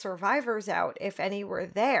rest of the survivors out if any were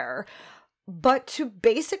there, but to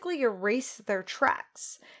basically erase their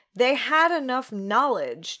tracks. They had enough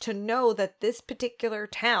knowledge to know that this particular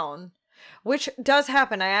town, which does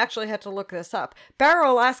happen, I actually had to look this up.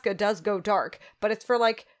 Barrow, Alaska does go dark, but it's for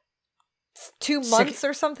like 2 months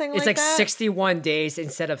or something like that. It's like 61 days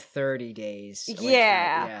instead of 30 days.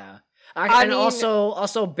 Yeah. I mean,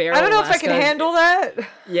 also Barrow, I don't know Alaska, if I can handle that.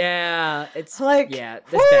 Yeah, it's like, yeah,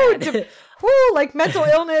 that's bad. Like mental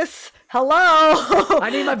illness. Hello. I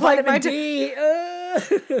need my vitamin D.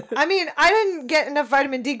 I mean, I didn't get enough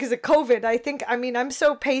vitamin D because of COVID. I'm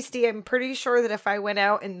so pasty. I'm pretty sure that if I went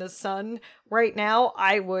out in the sun right now,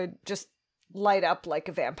 I would just light up like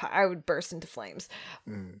a vampire. I would burst into flames.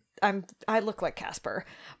 I look like Casper,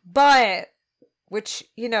 but which,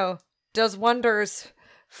 you know, does wonders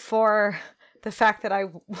for the fact that I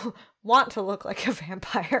want to look like a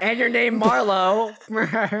vampire. And your name Marlowe.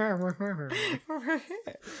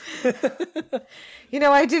 You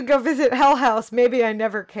know, I did go visit Hell House. Maybe I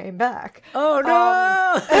never came back. Oh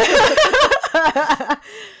no.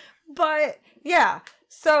 But yeah,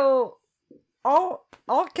 so all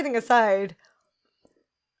kidding aside,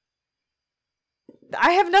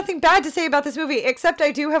 I have nothing bad to say about this movie, except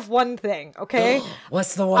I do have one thing, okay?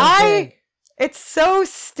 What's the one thing? It's so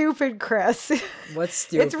stupid, Chris. What's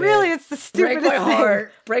stupid? It's the stupidest thing.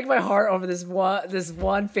 Break my heart over this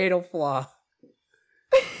one fatal flaw.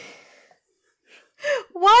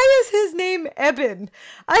 Why is his name Eben?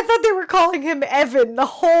 I thought they were calling him Evan the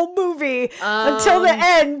whole movie until the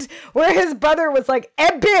end, where his brother was like,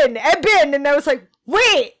 Eben, and I was like,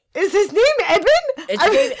 wait, is his name Eben? It's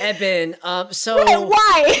named Eben. So wait,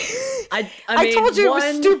 why? I told you it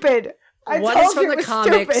was stupid. One is from the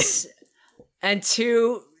comics, and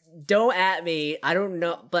two, don't at me. I don't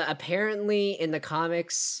know, but apparently in the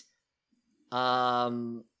comics,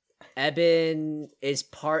 Eben is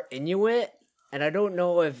part Inuit. And I don't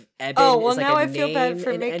know if Eben is like a name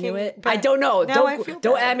in Inuit. I don't know.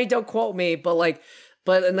 Don't at me. Don't quote me.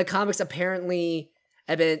 But in the comics, apparently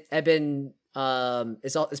Eben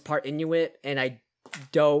is part Inuit, and I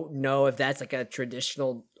don't know if that's like a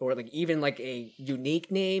traditional or like even like a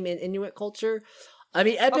unique name in Inuit culture. I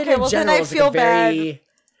mean, Eben in general is like a very.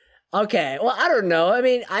 Okay, well, I don't know. I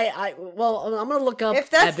mean, I'm gonna look up. If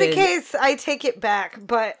that's the case, I take it back.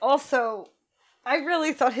 But also, I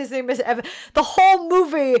really thought his name was Evan. The whole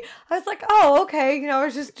movie, I was like, oh, okay. You know, I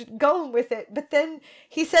was just going with it. But then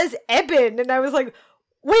he says Eben, and I was like,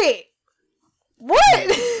 wait,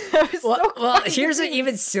 what? Well, here's an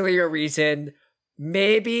even sillier reason.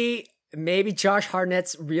 Maybe Josh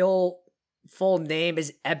Hartnett's real full name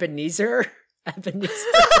is Ebenezer. Ebenezer.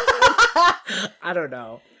 I don't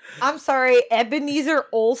know. I'm sorry, Ebenezer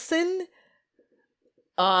Olsen?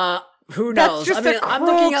 Who knows? That's just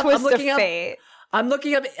I'm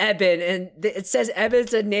looking up Eben, and it says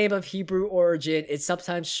Eben's a name of Hebrew origin. It's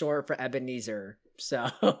sometimes short for Ebenezer. So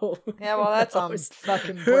yeah, well, that's on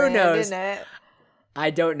fucking who brand, knows? Isn't it? I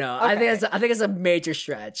don't know. Okay. I think it's a major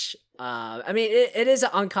stretch. I mean, it is an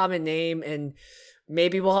uncommon name, and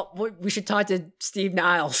maybe we should talk to Steve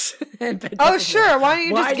Niles. Oh, sure. Why don't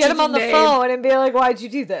you just get him on the phone and be like, "Why'd you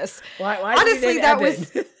do this?" Why honestly, that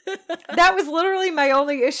that was literally my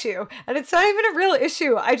only issue, and it's not even a real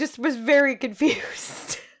issue. I just was very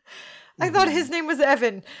confused. I thought his name was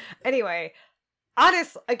Evan. Anyway,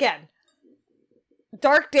 honest, again,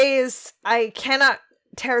 Dark Days, I cannot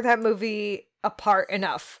tear that movie apart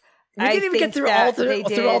enough. We didn't even get through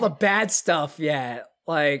all the bad stuff yet.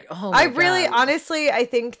 Like, oh my God. Honestly, I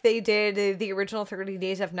think they did the original 30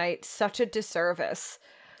 Days of Night such a disservice.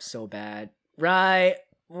 So bad. Right.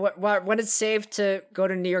 When it's safe to go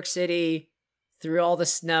to New York City through all the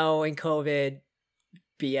snow and COVID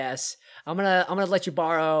BS, I'm gonna let you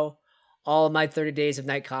borrow all of my 30 Days of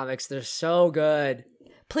Night comics. They're so good.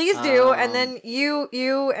 Please do, and then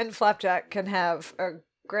you and Flapjack can have a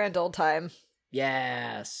grand old time.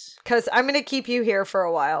 Yes. Because I'm going to keep you here for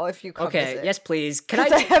a while if you come visit. Yes, please. Because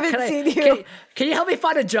I haven't seen you. Can you help me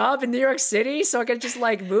find a job in New York City so I can just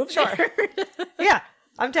like move there? Yeah,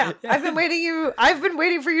 I'm down. I've been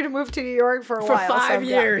waiting for you to move to New York for a while. For 5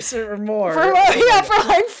 years or more. For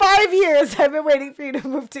like 5 years, I've been waiting for you to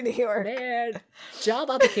move to New York. Man, job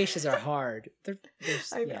applications are hard.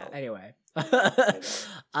 I know. Anyway.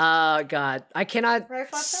 God, I cannot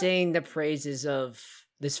sing the praises of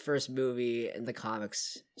this first movie in the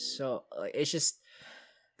comics. So it's just,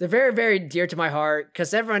 they're very, very dear to my heart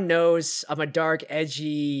because everyone knows I'm a dark,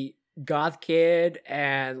 edgy goth kid,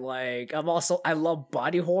 and like I love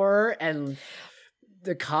body horror, and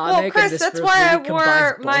the comic. Well, Chris, and that's why I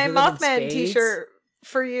wore my Mothman t-shirt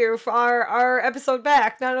for you for our episode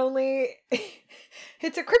back. Not only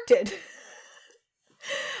it's a cryptid.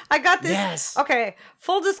 I got this. Yes. Okay,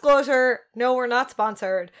 full disclosure, no, we're not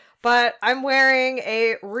sponsored, but I'm wearing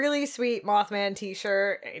a really sweet Mothman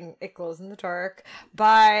t-shirt, and it glows in the dark,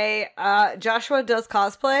 by Joshua Does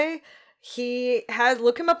Cosplay.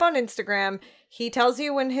 Look him up on Instagram. He tells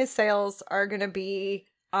you when his sales are going to be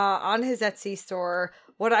on his Etsy store.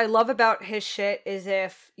 What I love about his shit is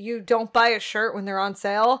if you don't buy a shirt when they're on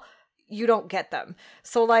sale, you don't get them.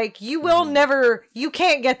 So like you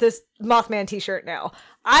can't get this Mothman t-shirt now.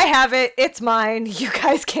 I have it. It's mine. You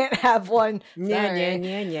guys can't have one. But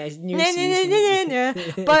I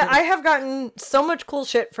have gotten so much cool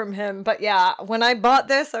shit from him. But yeah, when I bought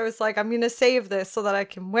this, I was like, I'm going to save this so that I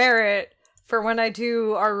can wear it for when I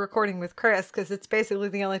do our recording with Chris, because it's basically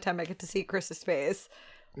the only time I get to see Chris's face.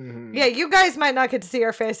 Mm-hmm. Yeah, you guys might not get to see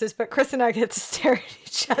our faces, but Chris and I get to stare at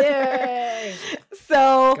each other. Yay!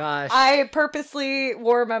 So Gosh. I purposely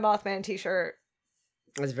wore my Mothman t-shirt.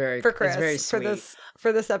 That's very for Chris, that's very sweet.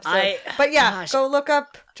 for this episode. But yeah, go look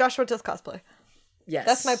up Joshua Does Cosplay. Yes,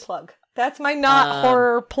 that's my plug. That's my not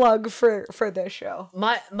horror plug for this show.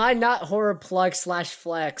 My not horror plug /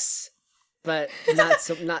 flex, but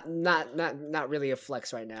not really a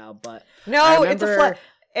flex right now. But no, it's a flex.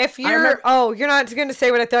 If you're you're not going to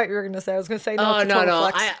say what I thought you were going to say. I was going to say no. Oh no.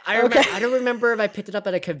 Flex. I don't remember if I picked it up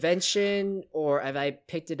at a convention or if I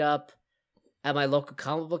picked it up at my local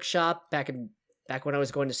comic book shop back when I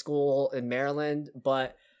was going to school in Maryland,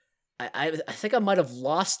 but I think I might have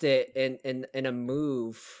lost it in a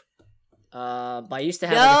move. But I used to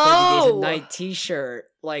have like a 30 Days of Night t-shirt.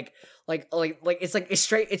 Like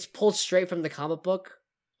it's pulled straight from the comic book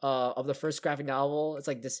of the first graphic novel. It's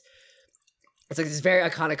like this very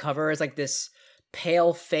iconic cover. It's like this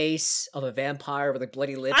pale face of a vampire with like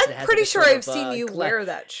bloody lips. I'm pretty sure I've seen you wear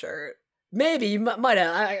that shirt. Maybe you might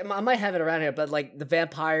have. I might have it around here, but like the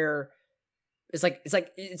vampire. It's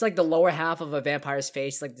like the lower half of a vampire's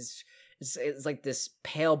face, like this. It's like this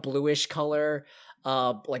pale bluish color,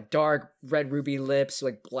 like dark red ruby lips,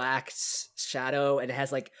 like black shadow, and it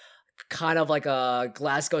has like kind of like a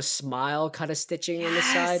Glasgow smile kind of stitching in the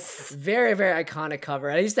side. Very, very iconic cover.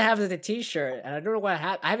 I used to have it as a t-shirt, and I don't know what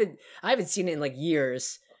happened. I haven't seen it in like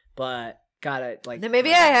years, but got it like. Then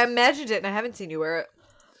maybe I imagined it and I haven't seen you wear it.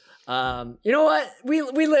 You know what? We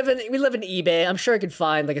live in eBay. I'm sure I could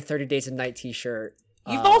find like a 30 Days of Night t-shirt.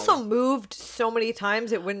 You've also moved so many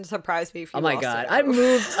times; it wouldn't surprise me if you. Oh my god, I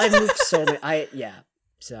moved so many.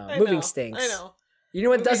 Moving stinks. I know. You know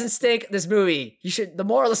what doesn't stink? This movie. You should. The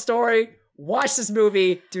moral of the story: watch this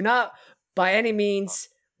movie. Do not, by any means,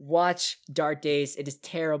 watch Dark Days. It is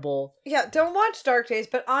terrible. Yeah, don't watch Dark Days.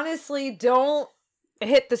 But honestly, don't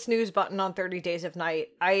hit the snooze button on 30 Days of Night.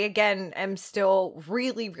 I, again, am still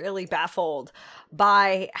really, really baffled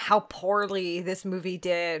by how poorly this movie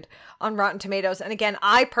did on Rotten Tomatoes. And again,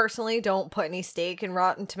 I personally don't put any stake in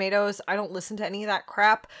Rotten Tomatoes. I don't listen to any of that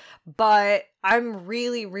crap, but I'm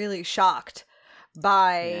really, really shocked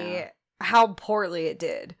by how poorly it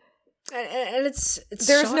did. And it's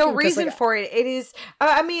there's no reason for it. It is,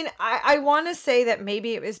 I mean, I want to say that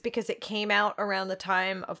maybe it was because it came out around the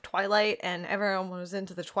time of Twilight and everyone was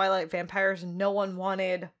into the Twilight vampires and no one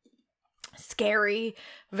wanted scary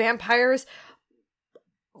vampires.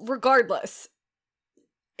 Regardless,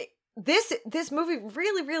 this movie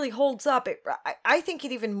really, really holds up. I think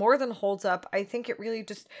it even more than holds up. I think it really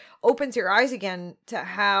just opens your eyes again to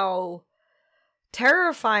how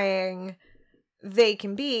terrifying they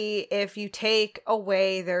can be if you take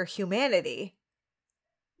away their humanity.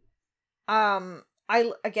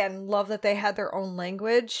 I again love that they had their own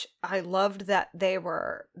language. I loved that they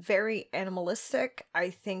were very animalistic. I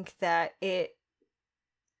think that it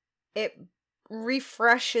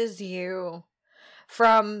refreshes you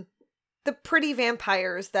from the pretty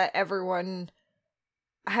vampires that everyone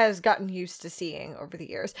has gotten used to seeing over the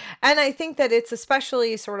years. And I think that it's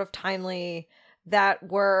especially sort of timely that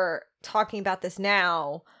we're talking about this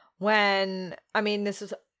now when, I mean, this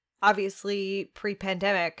is obviously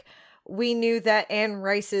pre-pandemic. We knew that Anne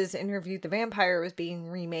Rice's Interview with the Vampire was being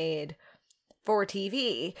remade for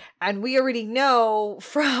TV, and we already know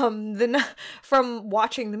from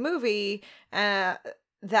watching the movie that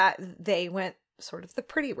they went sort of the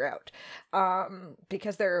pretty route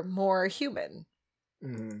because they're more human.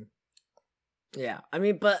 Mm-hmm. Yeah, I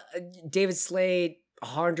mean, but David Slade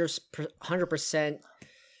 100%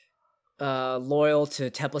 loyal to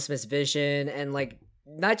Temple Smith's vision, and like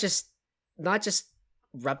not just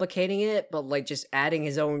replicating it, but like just adding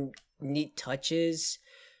his own neat touches,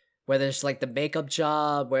 whether it's like the makeup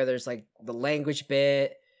job, whether it's like the language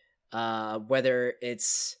bit, whether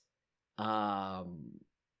it's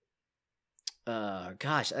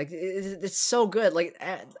gosh, like it's so good. Like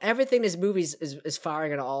everything in this movie is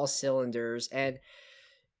firing on all cylinders, and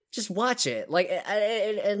just watch it. Like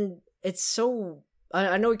and it's so,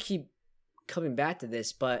 I know we keep coming back to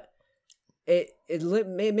this, but it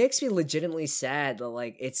makes me legitimately sad that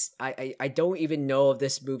like I don't even know if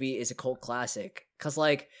this movie is a cult classic, because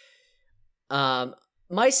like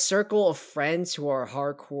my circle of friends who are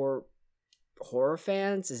hardcore horror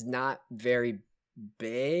fans is not very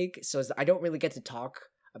big, so I don't really get to talk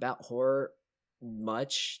about horror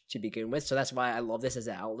much to begin with, so that's why I love this as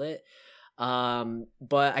an outlet.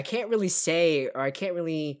 But I can't really say, or I can't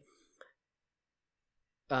really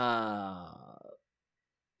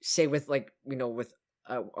say with like, you know, with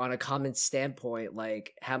on a common standpoint,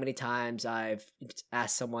 like how many times I've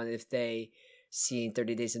asked someone if they seen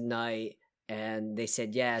 30 Days a Night and they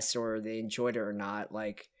said yes, or they enjoyed it or not.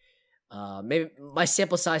 Like maybe my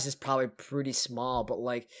sample size is probably pretty small, but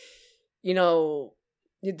like, you know,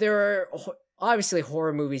 there are obviously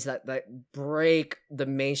horror movies that break the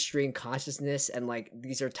mainstream consciousness, and like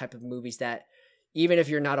these are type of movies that even if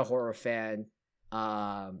you're not a horror fan,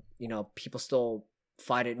 you know, people still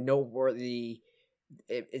find it noteworthy.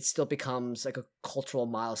 It still becomes like a cultural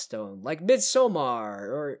milestone, like Midsommar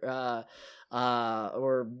or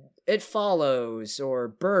It Follows or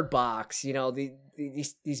Bird Box. You know,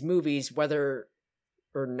 these movies, whether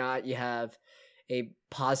or not you have a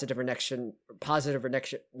positive or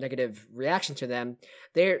negative reaction to them,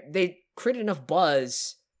 they create enough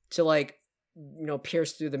buzz to, like, you know,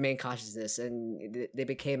 pierce through the main consciousness, and they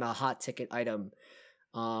became a hot ticket item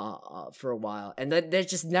for a while, and that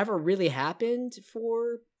just never really happened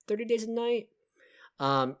for 30 Days a Night.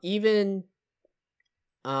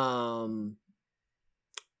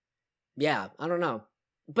 Yeah, I don't know,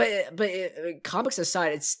 but comics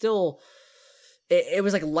aside, it's still it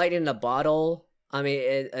was like lightning in a bottle. I mean,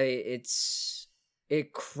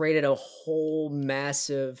 it created a whole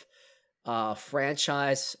massive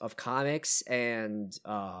franchise of comics, and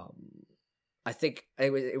I think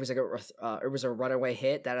it was a runaway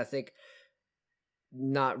hit that I think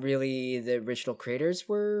not really the original creators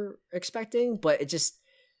were expecting, but it just,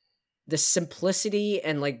 the simplicity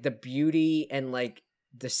and like the beauty and like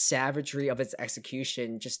the savagery of its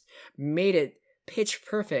execution just made it pitch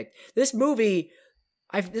perfect. This movie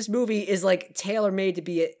is like tailor made to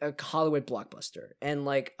be a Hollywood blockbuster, and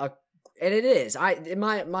like and it is. In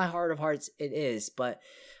my heart of hearts, it is. But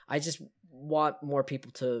I just want more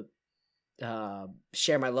people to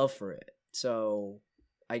share my love for it. So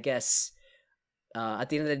I guess at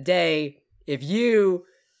the end of the day, if you,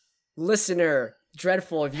 listener,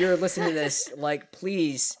 Dreadful, if you're listening to this, like,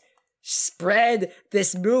 please spread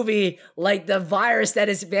this movie like the virus that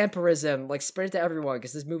is vampirism. Like, spread it to everyone,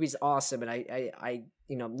 because this movie's awesome, and I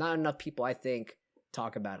you know, not enough people, I think,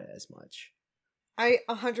 talk about it as much. I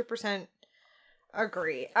 100%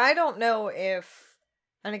 agree. I don't know if,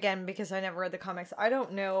 and again, because I never read the comics, I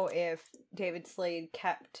don't know if David Slade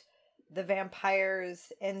kept the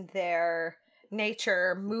vampires in their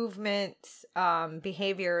nature, movements,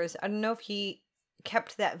 behaviors. I don't know if he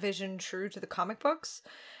kept that vision true to the comic books.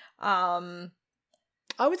 I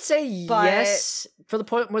would say yes, for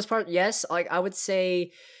the most part, yes. Like, I would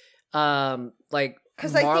say, like,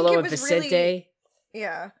 Marlo and Vicente. Really,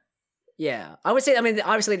 yeah. Yeah, I would say. I mean,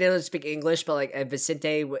 obviously they don't speak English, but like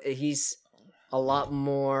Vicente, he's a lot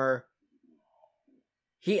more.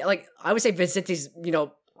 I would say Vicente's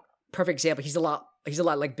perfect example. He's a lot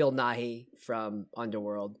like Bill Nighy from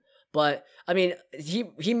Underworld. But I mean,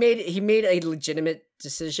 he made a legitimate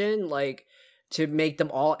decision like to make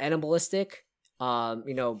them all animalistic.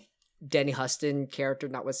 Danny Huston character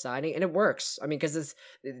notwithstanding, and it works. I mean, because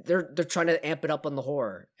they're trying to amp it up on the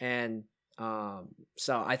horror, and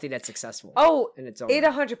so I think that's successful. Oh, in its own it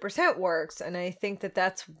 100% works, and I think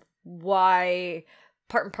that's why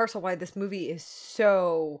part and parcel why this movie is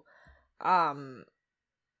so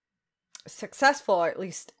successful, or at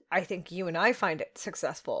least I think you and I find it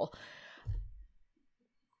successful.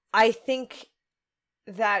 I think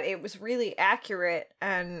that it was really accurate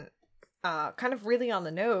and kind of really on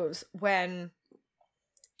the nose when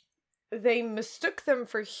they mistook them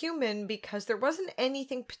for human, because there wasn't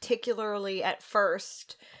anything particularly at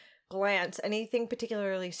first glance, anything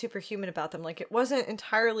particularly superhuman about them. Like, it wasn't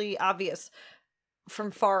entirely obvious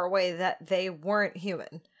from far away that they weren't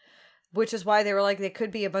human, which is why they were like, they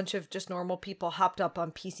could be a bunch of just normal people hopped up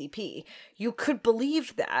on PCP. You could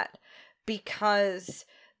believe that because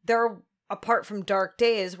they're, apart from Dark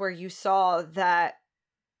Days, where you saw that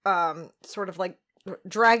sort of like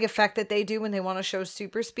drag effect that they do when they want to show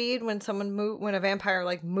super speed when when a vampire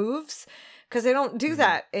like moves, because they don't do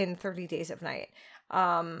that in 30 Days of Night.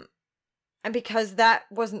 And because that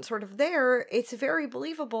wasn't sort of there, it's very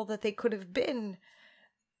believable that they could have been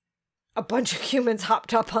a bunch of humans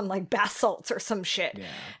hopped up on like bath salts or some shit. Yeah.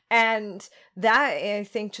 And that, I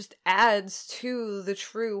think, just adds to the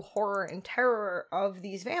true horror and terror of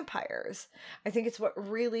these vampires. I think it's what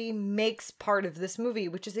really makes part of this movie,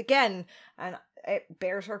 which is, again, and it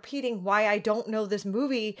bears repeating, why I don't know this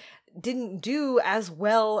movie didn't do as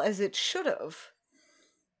well as it should have.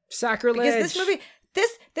 Sacrilege. Because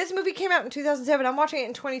this movie came out in 2007. I'm watching it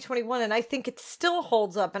in 2021, and I think it still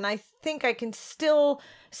holds up, and I think I can still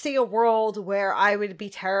see a world where I would be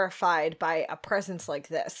terrified by a presence like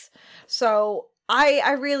this. So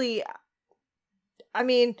I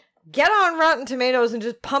mean, get on Rotten Tomatoes and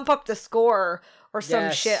just pump up the score or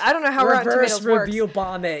some shit. I don't know how Rotten Tomatoes works. Review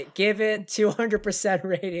bomb it. Give it 200%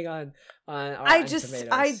 rating on Rotten Tomatoes.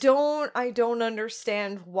 I don't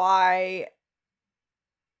understand why.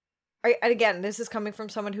 And again, this is coming from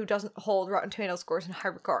someone who doesn't hold Rotten Tomatoes scores in high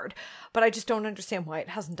regard, but I just don't understand why it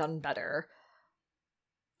hasn't done better.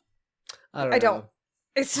 I don't.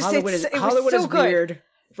 It's just Hollywood is good. Weird.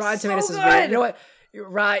 Rotten Tomatoes is weird. You know what?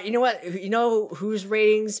 Right. You know what? You know whose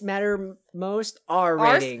ratings matter most? Our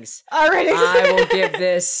ratings. Our ratings. I will give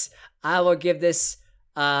this. I'll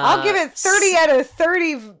give it 30 out of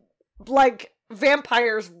 30. Like,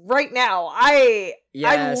 vampires right now. I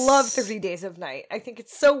love 30 Days of Night. I think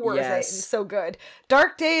it's so worth it and so good.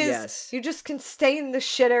 Dark Days, you just can stay in the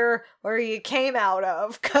shitter where you came out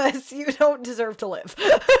of, because you don't deserve to live.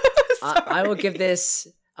 I will give this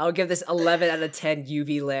 11 out of 10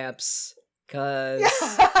 UV lamps, because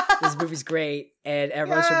this movie's great and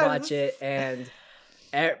everyone should watch it. And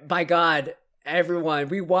by God, everyone,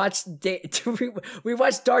 we watched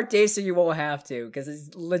Dark Days so you won't have to, because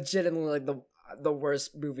it's legitimately like the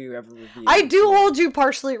worst movie we ever reviewed. I do hold you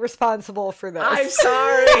partially responsible for this. I'm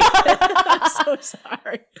sorry. I'm so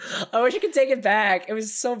sorry. I wish I could take it back. It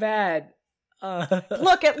was so bad.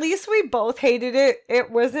 Look, at least we both hated it.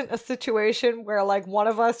 It wasn't a situation where like one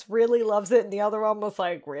of us really loves it and the other one was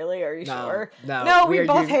like, really? Are you sure? No, we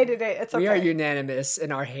both hated it. It's okay. We are unanimous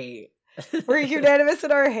in our hate. We're unanimous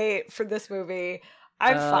in our hate for this movie.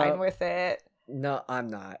 I'm fine with it. No, I'm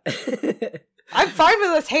not. I'm fine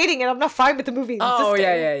with us hating it. I'm not fine with the movie existing. Oh,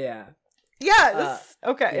 yeah. Yeah,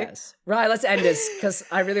 okay. Yes. Right, let's end this, because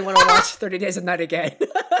I really want to watch 30 Days of Night again.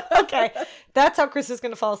 Okay. That's how Chris is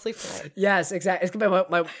going to fall asleep tonight. Yes, exactly. It's going to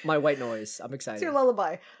be my white noise. I'm excited. It's your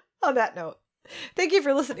lullaby. On that note, thank you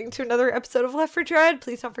for listening to another episode of Left for Dread.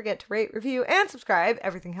 Please don't forget to rate, review, and subscribe.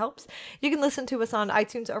 Everything helps. You can listen to us on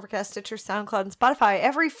iTunes, Overcast, Stitcher, SoundCloud, and Spotify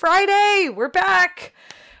every Friday. We're back.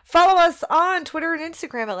 Follow us on Twitter and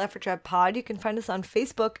Instagram at Left for Dread Pod. You can find us on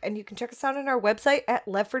Facebook, and you can check us out on our website at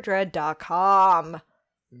leftfordread.com.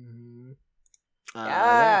 Mm-hmm.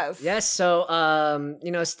 Yes. Yes. So,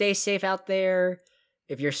 stay safe out there.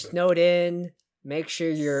 If you're snowed in, make sure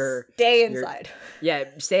you're stay inside.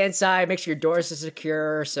 Stay inside. Make sure your doors are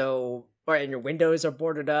secure. And your windows are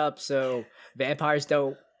boarded up, so vampires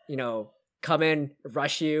don't, come in,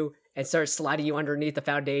 rush you, and start sliding you underneath the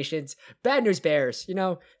foundations. Bad news bears,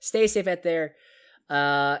 stay safe out there.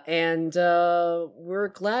 And we're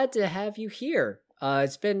glad to have you here.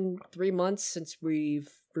 It's been 3 months since we've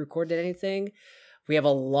recorded anything. We have a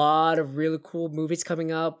lot of really cool movies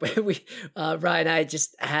coming up. Ryan and I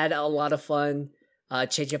just had a lot of fun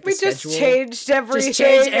changing up the schedule. We just changed everything. Just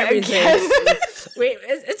changed everything.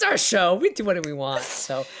 It's our show. We do whatever we want.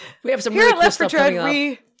 So we have some Here really at cool Left 4 stuff coming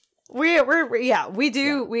Dead, up. we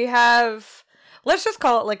do. We have. Let's just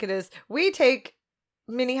call it like it is. We take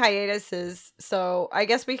mini hiatuses, so I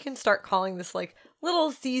guess we can start calling this like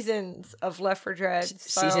little seasons of Left 4 Dead.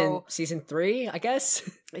 So, season 3, I guess.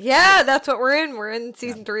 Yeah, that's what we're in. We're in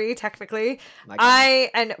season 3 technically.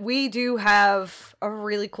 And we do have a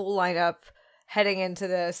really cool lineup heading into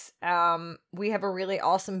this. We have a really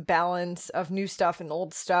awesome balance of new stuff and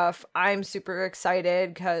old stuff. I'm super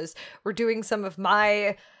excited because we're doing some of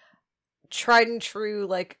my tried and true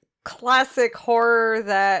like classic horror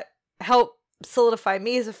that helped solidify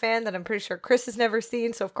me as a fan that I'm pretty sure Chris has never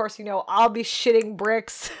seen. So of course, I'll be shitting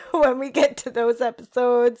bricks when we get to those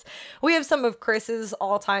episodes. We have some of Chris's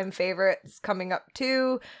all-time favorites coming up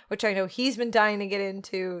too, which I know he's been dying to get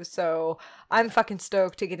into. So I'm fucking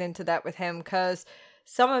stoked to get into that with him because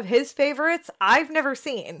some of his favorites I've never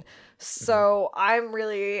seen. So I'm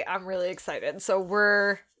really excited. So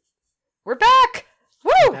we're back.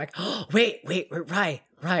 Woo! Back. Wait, right.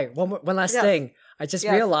 One last thing. I just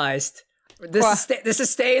realized. This is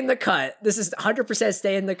stay in the cut. This is 100%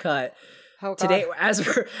 stay in the cut. Oh, today, as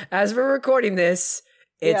we're recording this,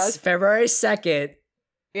 it's February 2nd.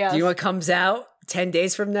 Yeah. Do you know what comes out 10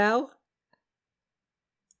 days from now?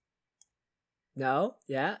 No?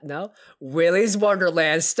 Yeah? No? Willy's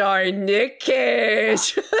Wonderland starring Nick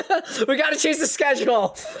Cage. We gotta change the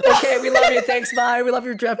schedule. Okay, we love you. Thanks, bye. We love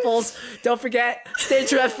your Dreadfuls. Don't forget, stay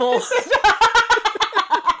dreadful.